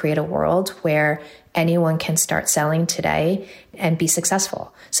want to create a world where anyone can start selling today and be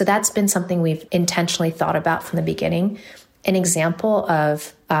successful. So that's been something we've intentionally thought about from the beginning. An example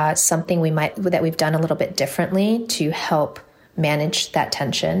of something that we've done a little bit differently to help manage that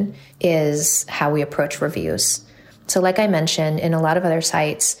tension is how we approach reviews. So like I mentioned, in a lot of other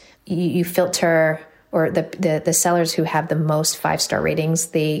sites, you filter, or the sellers who have the most 5-star ratings,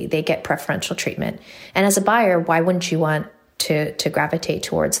 they get preferential treatment. And as a buyer, why wouldn't you want to gravitate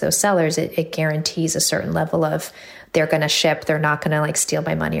towards those sellers? It guarantees a certain level of they're going to ship, they're not going to like steal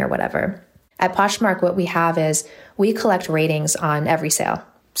my money or whatever. At Poshmark, what we have is we collect ratings on every sale.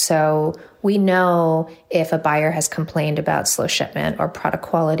 So we know if a buyer has complained about slow shipment or product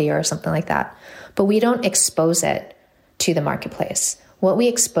quality or something like that, but we don't expose it to the marketplace. What we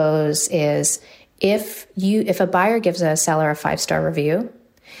expose is if a buyer gives a seller a 5-star review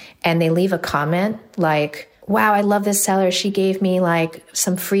and they leave a comment like, wow, I love this seller. She gave me like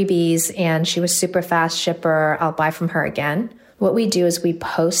some freebies and she was super fast shipper. I'll buy from her again. What we do is we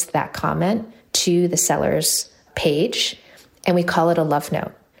post that comment to the seller's page and we call it a love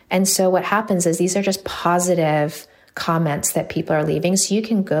note. And so what happens is these are just positive comments that people are leaving. So you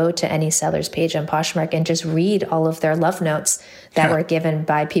can go to any seller's page on Poshmark and just read all of their love notes that were given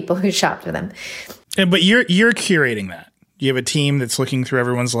by people who shopped with them. But you're curating that. You have a team that's looking through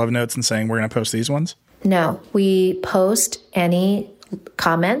everyone's love notes and saying, we're going to post these ones? No, we post any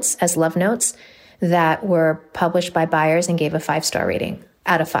comments as love notes that were published by buyers and gave a 5-star rating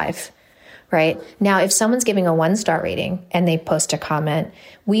out of 5. Right? Now, if someone's giving a 1-star rating and they post a comment,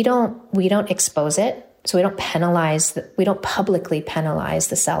 we don't expose it. So we don't publicly penalize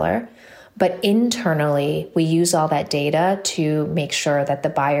the seller, but internally we use all that data to make sure that the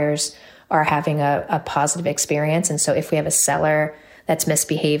buyers are having a positive experience. And so if we have a seller that's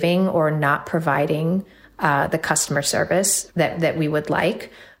misbehaving or not providing the customer service that we would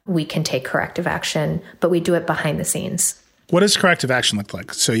like, we can take corrective action, but we do it behind the scenes. What does corrective action look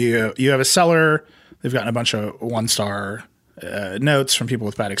like? So you have a seller, they've gotten a bunch of 1-star notes from people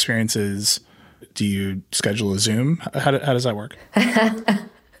with bad experiences. Do you schedule a Zoom? How does that work?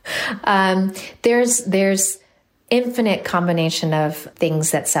 There's infinite combination of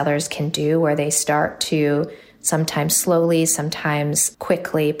things that sellers can do where they start to sometimes slowly, sometimes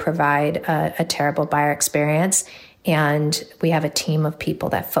quickly provide a terrible buyer experience. And we have a team of people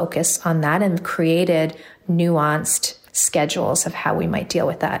that focus on that and created nuanced schedules of how we might deal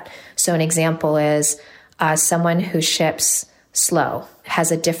with that. So an example is someone who ships slow has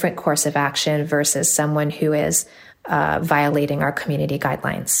a different course of action versus someone who is violating our community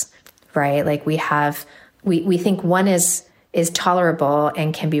guidelines, right? Like we think one is tolerable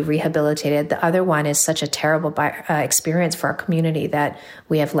and can be rehabilitated. The other one is such a terrible experience for our community that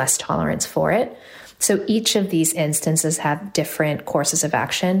we have less tolerance for it. So each of these instances have different courses of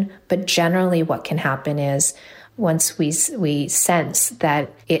action, but generally what can happen is once we sense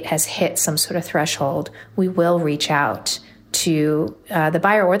that it has hit some sort of threshold, we will reach out to the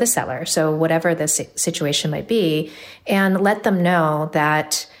buyer or the seller, so whatever the situation might be, and let them know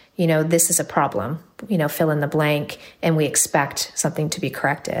that, this is a problem, fill in the blank, and we expect something to be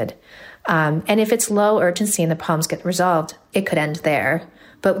corrected. And if it's low urgency and the problems get resolved, it could end there.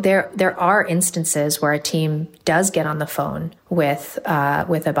 But there are instances where a team does get on the phone with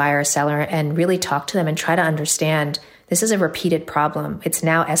a buyer or seller and really talk to them and try to understand, this is a repeated problem. It's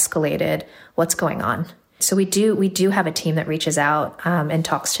now escalated. What's going on? So we do have a team that reaches out and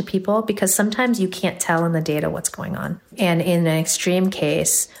talks to people, because sometimes you can't tell in the data what's going on. And in an extreme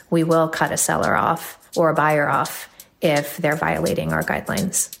case, we will cut a seller off or a buyer off if they're violating our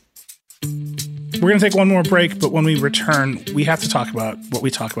guidelines. We're going to take one more break, but when we return, we have to talk about what we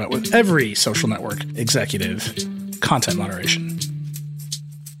talk about with every social network executive: content moderation.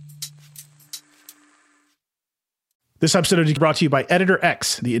 This episode is brought to you by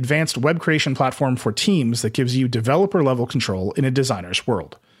EditorX, the advanced web creation platform for teams that gives you developer-level control in a designer's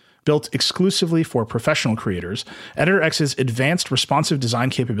world. Built exclusively for professional creators, EditorX's advanced responsive design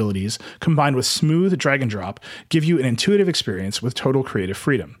capabilities, combined with smooth drag and drop, give you an intuitive experience with total creative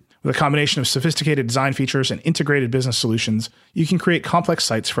freedom. With a combination of sophisticated design features and integrated business solutions, you can create complex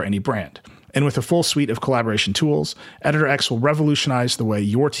sites for any brand. And with a full suite of collaboration tools, EditorX will revolutionize the way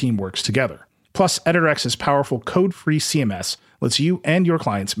your team works together. Plus, EditorX's powerful code-free CMS lets you and your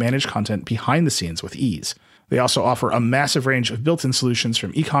clients manage content behind the scenes with ease. They also offer a massive range of built-in solutions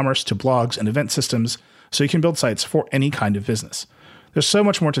from e-commerce to blogs and event systems, so you can build sites for any kind of business. There's so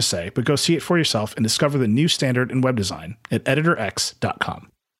much more to say, but go see it for yourself and discover the new standard in web design at editorx.com.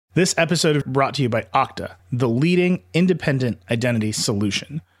 This episode is brought to you by Okta, the leading independent identity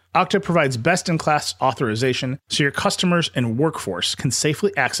solution. Okta provides best-in-class authorization so your customers and workforce can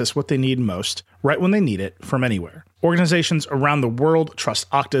safely access what they need most right when they need it from anywhere. Organizations around the world trust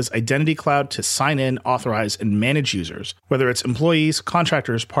Okta's Identity Cloud to sign in, authorize, and manage users, whether it's employees,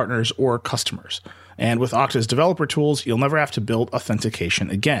 contractors, partners, or customers. And with Okta's developer tools, you'll never have to build authentication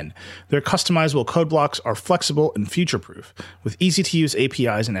again. Their customizable code blocks are flexible and future-proof, with easy-to-use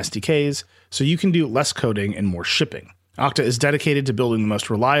APIs and SDKs, so you can do less coding and more shipping. Okta is dedicated to building the most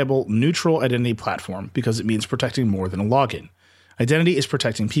reliable, neutral identity platform because it means protecting more than a login. Identity is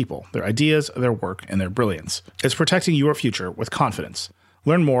protecting people, their ideas, their work, and their brilliance. It's protecting your future with confidence.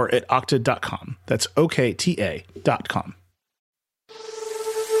 Learn more at okta.com. That's okta.com.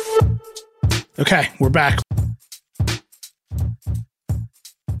 Okay, we're back.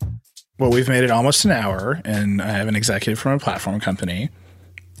 Well, we've made it almost an hour, and I have an executive from a platform company.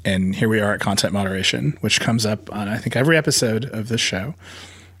 And here we are at content moderation, which comes up on, I think, every episode of this show.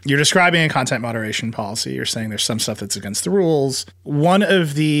 You're describing a content moderation policy. You're saying there's some stuff that's against the rules. One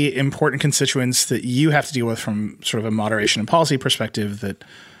of the important constituents that you have to deal with from sort of a moderation and policy perspective that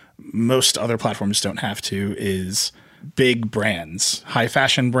most other platforms don't have to is big brands, high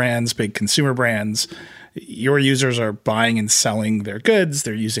fashion brands, big consumer brands. Your users are buying and selling their goods.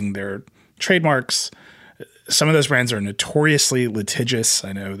 They're using their trademarks. Some of those brands are notoriously litigious.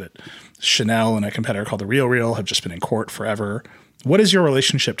 I know that Chanel and a competitor called The RealReal have just been in court forever. What is your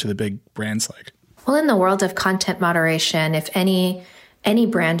relationship to the big brands like? Well, in the world of content moderation, if any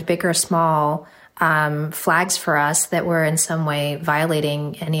brand, big or small, flags for us that we're in some way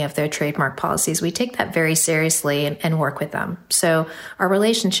violating any of their trademark policies, we take that very seriously and work with them. So our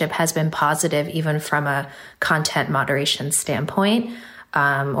relationship has been positive even from a content moderation standpoint,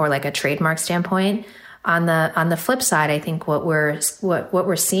 or like a trademark standpoint. On the flip side, I think what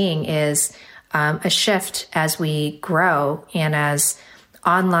we're seeing is a shift as we grow and as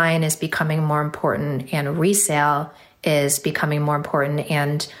online is becoming more important and resale is becoming more important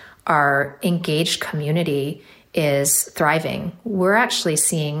and our engaged community is thriving. We're actually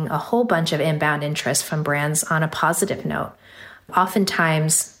seeing a whole bunch of inbound interest from brands on a positive note.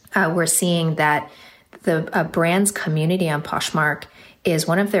 Oftentimes, we're seeing that a brand's community on Poshmark is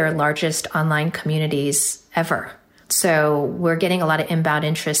one of their largest online communities ever. So we're getting a lot of inbound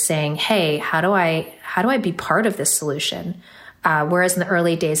interest saying, hey, how do I be part of this solution? Whereas in the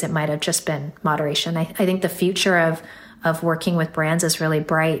early days, it might have just been moderation. I think the future of working with brands is really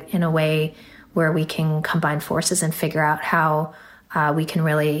bright in a way where we can combine forces and figure out how we can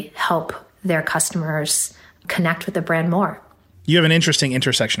really help their customers connect with the brand more. You have an interesting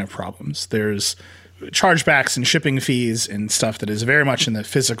intersection of problems. There's chargebacks and shipping fees and stuff that is very much in the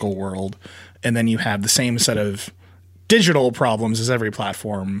physical world. And then you have the same set of digital problems as every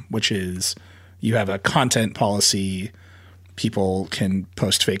platform, which is you have a content policy. People can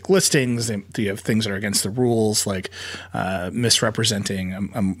post fake listings. You have things that are against the rules, like misrepresenting,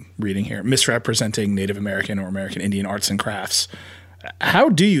 I'm reading here, misrepresenting Native American or American Indian arts and crafts. How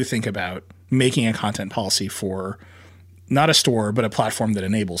do you think about making a content policy for not a store, but a platform that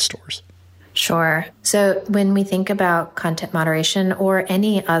enables stores? Sure. So when we think about content moderation or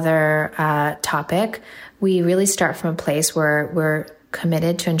any other topic, we really start from a place where we're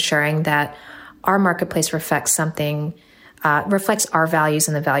committed to ensuring that our marketplace reflects our values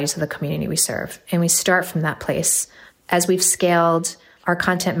and the values of the community we serve. And we start from that place. As we've scaled our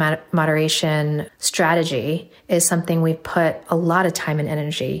content moderation strategy is something we've put a lot of time and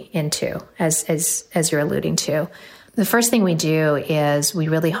energy into, as you're alluding to. The first thing we do is we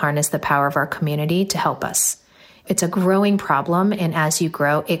really harness the power of our community to help us. It's a growing problem, and as you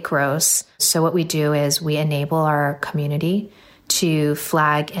grow, it grows. So what we do is we enable our community to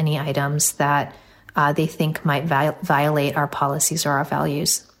flag any items that they think might violate our policies or our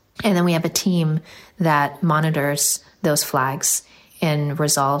values. And then we have a team that monitors those flags and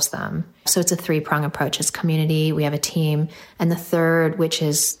resolves them. So it's a three-prong approach. It's community, we have a team, and the third, which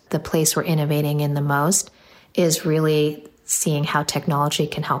is the place we're innovating in the most, is really seeing how technology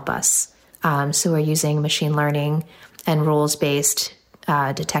can help us. So we're using machine learning and rules-based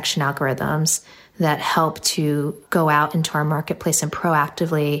detection algorithms that help to go out into our marketplace and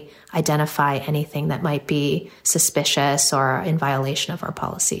proactively identify anything that might be suspicious or in violation of our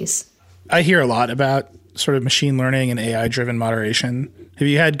policies. I hear a lot about sort of machine learning and AI-driven moderation. Have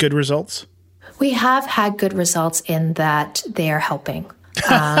you had good results? We have had good results in that they are helping.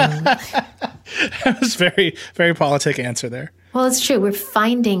 That was very, very politic answer there. Well, it's true. We're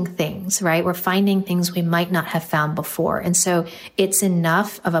finding things, right? We're finding things we might not have found before. And so it's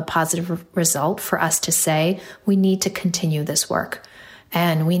enough of a positive result for us to say, we need to continue this work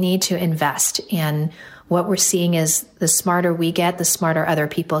and we need to invest. And what we're seeing is the smarter we get, the smarter other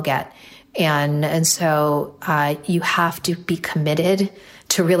people get. And so you have to be committed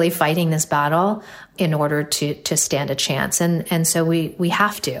to really fighting this battle in order to stand a chance. And so we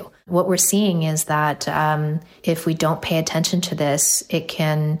have to. What we're seeing is that if we don't pay attention to this, it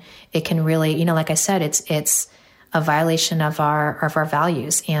can really, like I said, it's a violation of our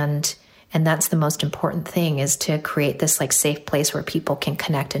values. And that's the most important thing, is to create this like safe place where people can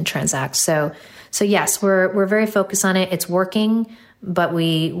connect and transact. So yes, we're very focused on it. It's working, but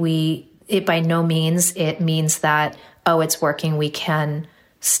it by no means it means that, it's working, we can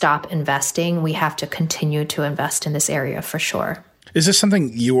stop investing. We have to continue to invest in this area for sure. Is this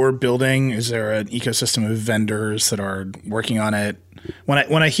something you're building? Is there an ecosystem of vendors that are working on it?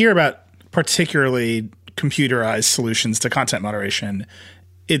 When I hear about particularly computerized solutions to content moderation,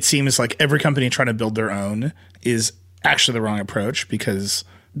 it seems like every company trying to build their own is actually the wrong approach, because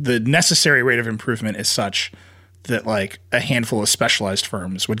the necessary rate of improvement is such that like a handful of specialized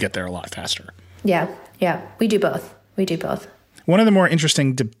firms would get there a lot faster. Yeah. We do both. One of the more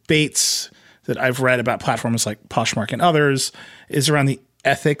interesting debates that I've read about platforms like Poshmark and others is around the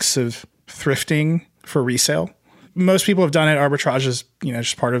ethics of thrifting for resale. Most people have done it. Arbitrage is,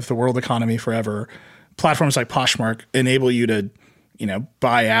 just part of the world economy forever. Platforms like Poshmark enable you to,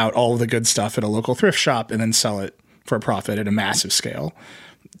 buy out all of the good stuff at a local thrift shop and then sell it for a profit at a massive scale.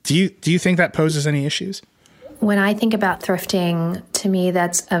 Do you think that poses any issues? When I think about thrifting, to me,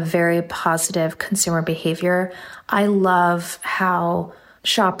 that's a very positive consumer behavior. I love how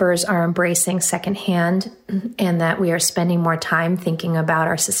shoppers are embracing secondhand and that we are spending more time thinking about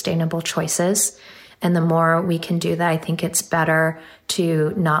our sustainable choices. And the more we can do that, I think it's better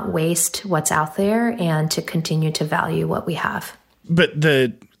to not waste what's out there and to continue to value what we have. But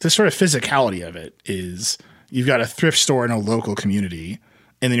the sort of physicality of it is you've got a thrift store in a local community,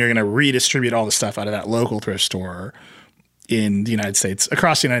 and then you're going to redistribute all the stuff out of that local thrift store in the United States,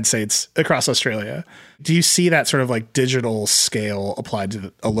 across Australia. Do you see that sort of like digital scale applied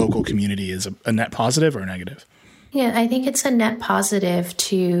to a local community as a net positive or negative? Yeah, I think it's a net positive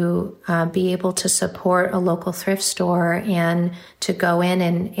to be able to support a local thrift store and to go in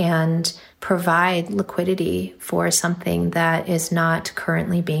and provide liquidity for something that is not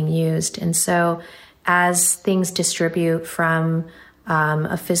currently being used. And so as things distribute from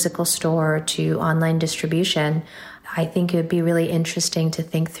a physical store to online distribution, I think it would be really interesting to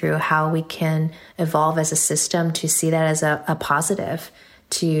think through how we can evolve as a system to see that as a positive.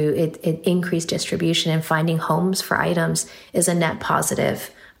 To it increase distribution and finding homes for items is a net positive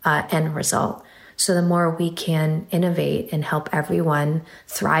end result. So the more we can innovate and help everyone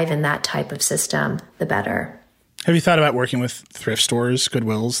thrive in that type of system, the better. Have you thought about working with thrift stores,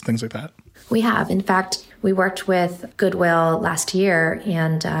 Goodwills, things like that? We have. In fact, we worked with Goodwill last year,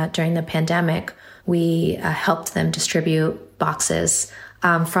 and during the pandemic, we helped them distribute boxes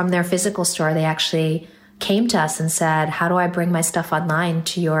from their physical store. They actually came to us and said, how do I bring my stuff online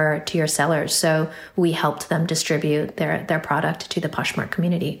to your sellers? So we helped them distribute their product to the Poshmark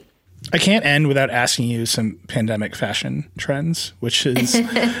community. I can't end without asking you some pandemic fashion trends, which is,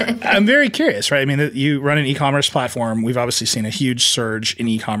 I'm very curious, right? I mean, you run an e-commerce platform. We've obviously seen a huge surge in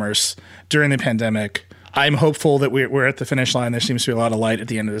e-commerce during the pandemic. I'm hopeful that we're at the finish line. There seems to be a lot of light at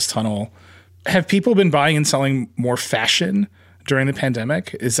the end of this tunnel. Have people been buying and selling more fashion during the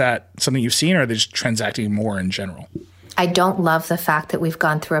pandemic? Is that something you've seen, or are they just transacting more in general? I don't love the fact that we've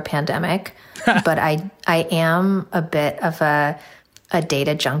gone through a pandemic, but I am a bit of a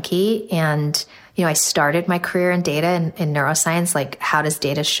data junkie. And, I started my career in data in neuroscience, like how does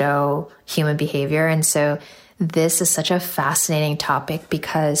data show human behavior? And so this is such a fascinating topic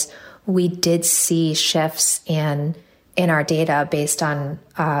because we did see shifts in our data based on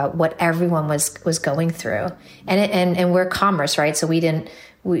what everyone was going through. And we're commerce, right? So we didn't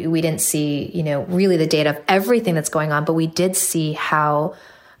see, really the data of everything that's going on, but we did see how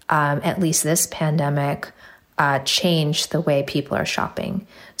at least this pandemic changed the way people are shopping.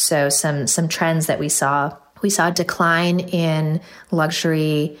 So some trends that we saw a decline in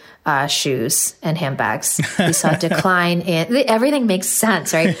luxury shoes and handbags. We saw a decline in, everything makes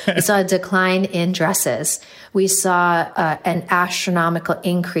sense, right? We saw a decline in dresses. We saw an astronomical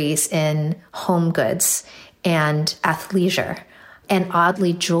increase in home goods and athleisure and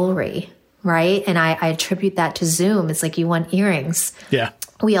oddly jewelry, right? And I attribute that to Zoom. It's like you want earrings. Yeah.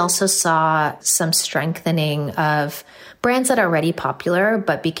 We also saw some strengthening of brands that are already popular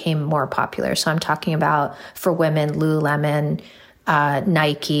but became more popular. So I'm talking about, for women, Lululemon,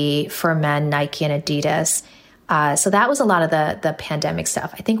 Nike, for men, Nike and Adidas. So that was a lot of the pandemic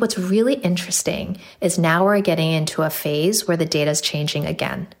stuff. I think what's really interesting is now we're getting into a phase where the data is changing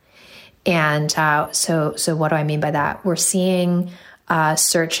again. And so what do I mean by that? We're seeing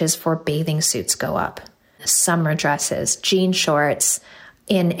searches for bathing suits go up, summer dresses, jean shorts.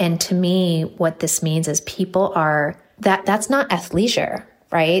 And to me, what this means is people are, that's not athleisure,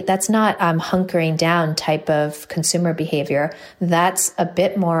 right? That's not hunkering down type of consumer behavior. That's a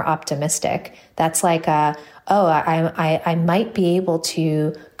bit more optimistic. That's like, I might be able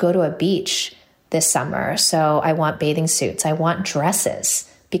to go to a beach this summer. So I want bathing suits. I want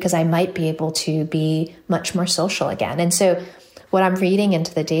dresses because I might be able to be much more social again. And so what I'm reading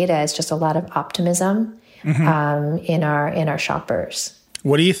into the data is just a lot of optimism in our shoppers.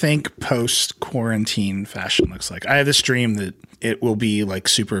 What do you think post-quarantine fashion looks like? I have this dream that it will be like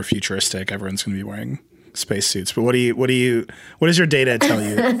super futuristic. Everyone's going to be wearing spacesuits. But what does your data tell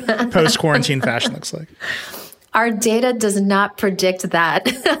you post-quarantine fashion looks like? Our data does not predict that.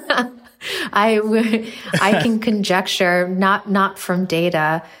 I can conjecture, not from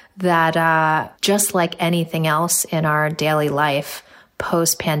data, that just like anything else in our daily life,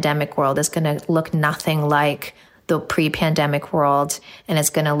 post-pandemic world is going to look nothing like the pre-pandemic world, and it's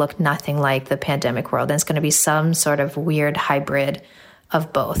going to look nothing like the pandemic world. And it's going to be some sort of weird hybrid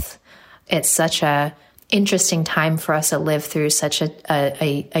of both. It's such a interesting time for us to live through such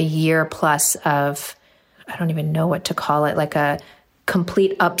a year plus of, I don't even know what to call it, like a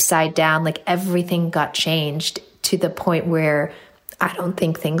complete upside down, like everything got changed to the point where I don't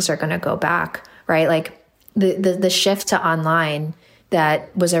think things are going to go back, right? Like the shift to online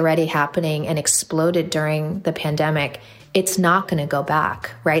that was already happening and exploded during the pandemic, it's not going to go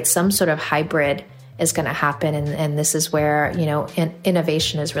back, right? Some sort of hybrid is going to happen. And this is where,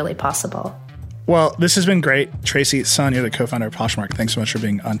 innovation is really possible. Well, this has been great. Tracy Sun, you're the co-founder of Poshmark. Thanks so much for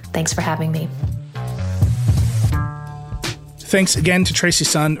being on. Thanks for having me. Thanks again to Tracy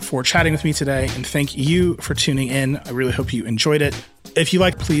Sun for chatting with me today. And thank you for tuning in. I really hope you enjoyed it. If you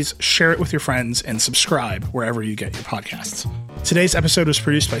like, please share it with your friends and subscribe wherever you get your podcasts. Today's episode was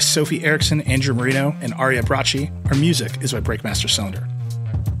produced by Sophie Erickson, Andrew Marino, and Aria Bracci. Our music is by Breakmaster Cylinder.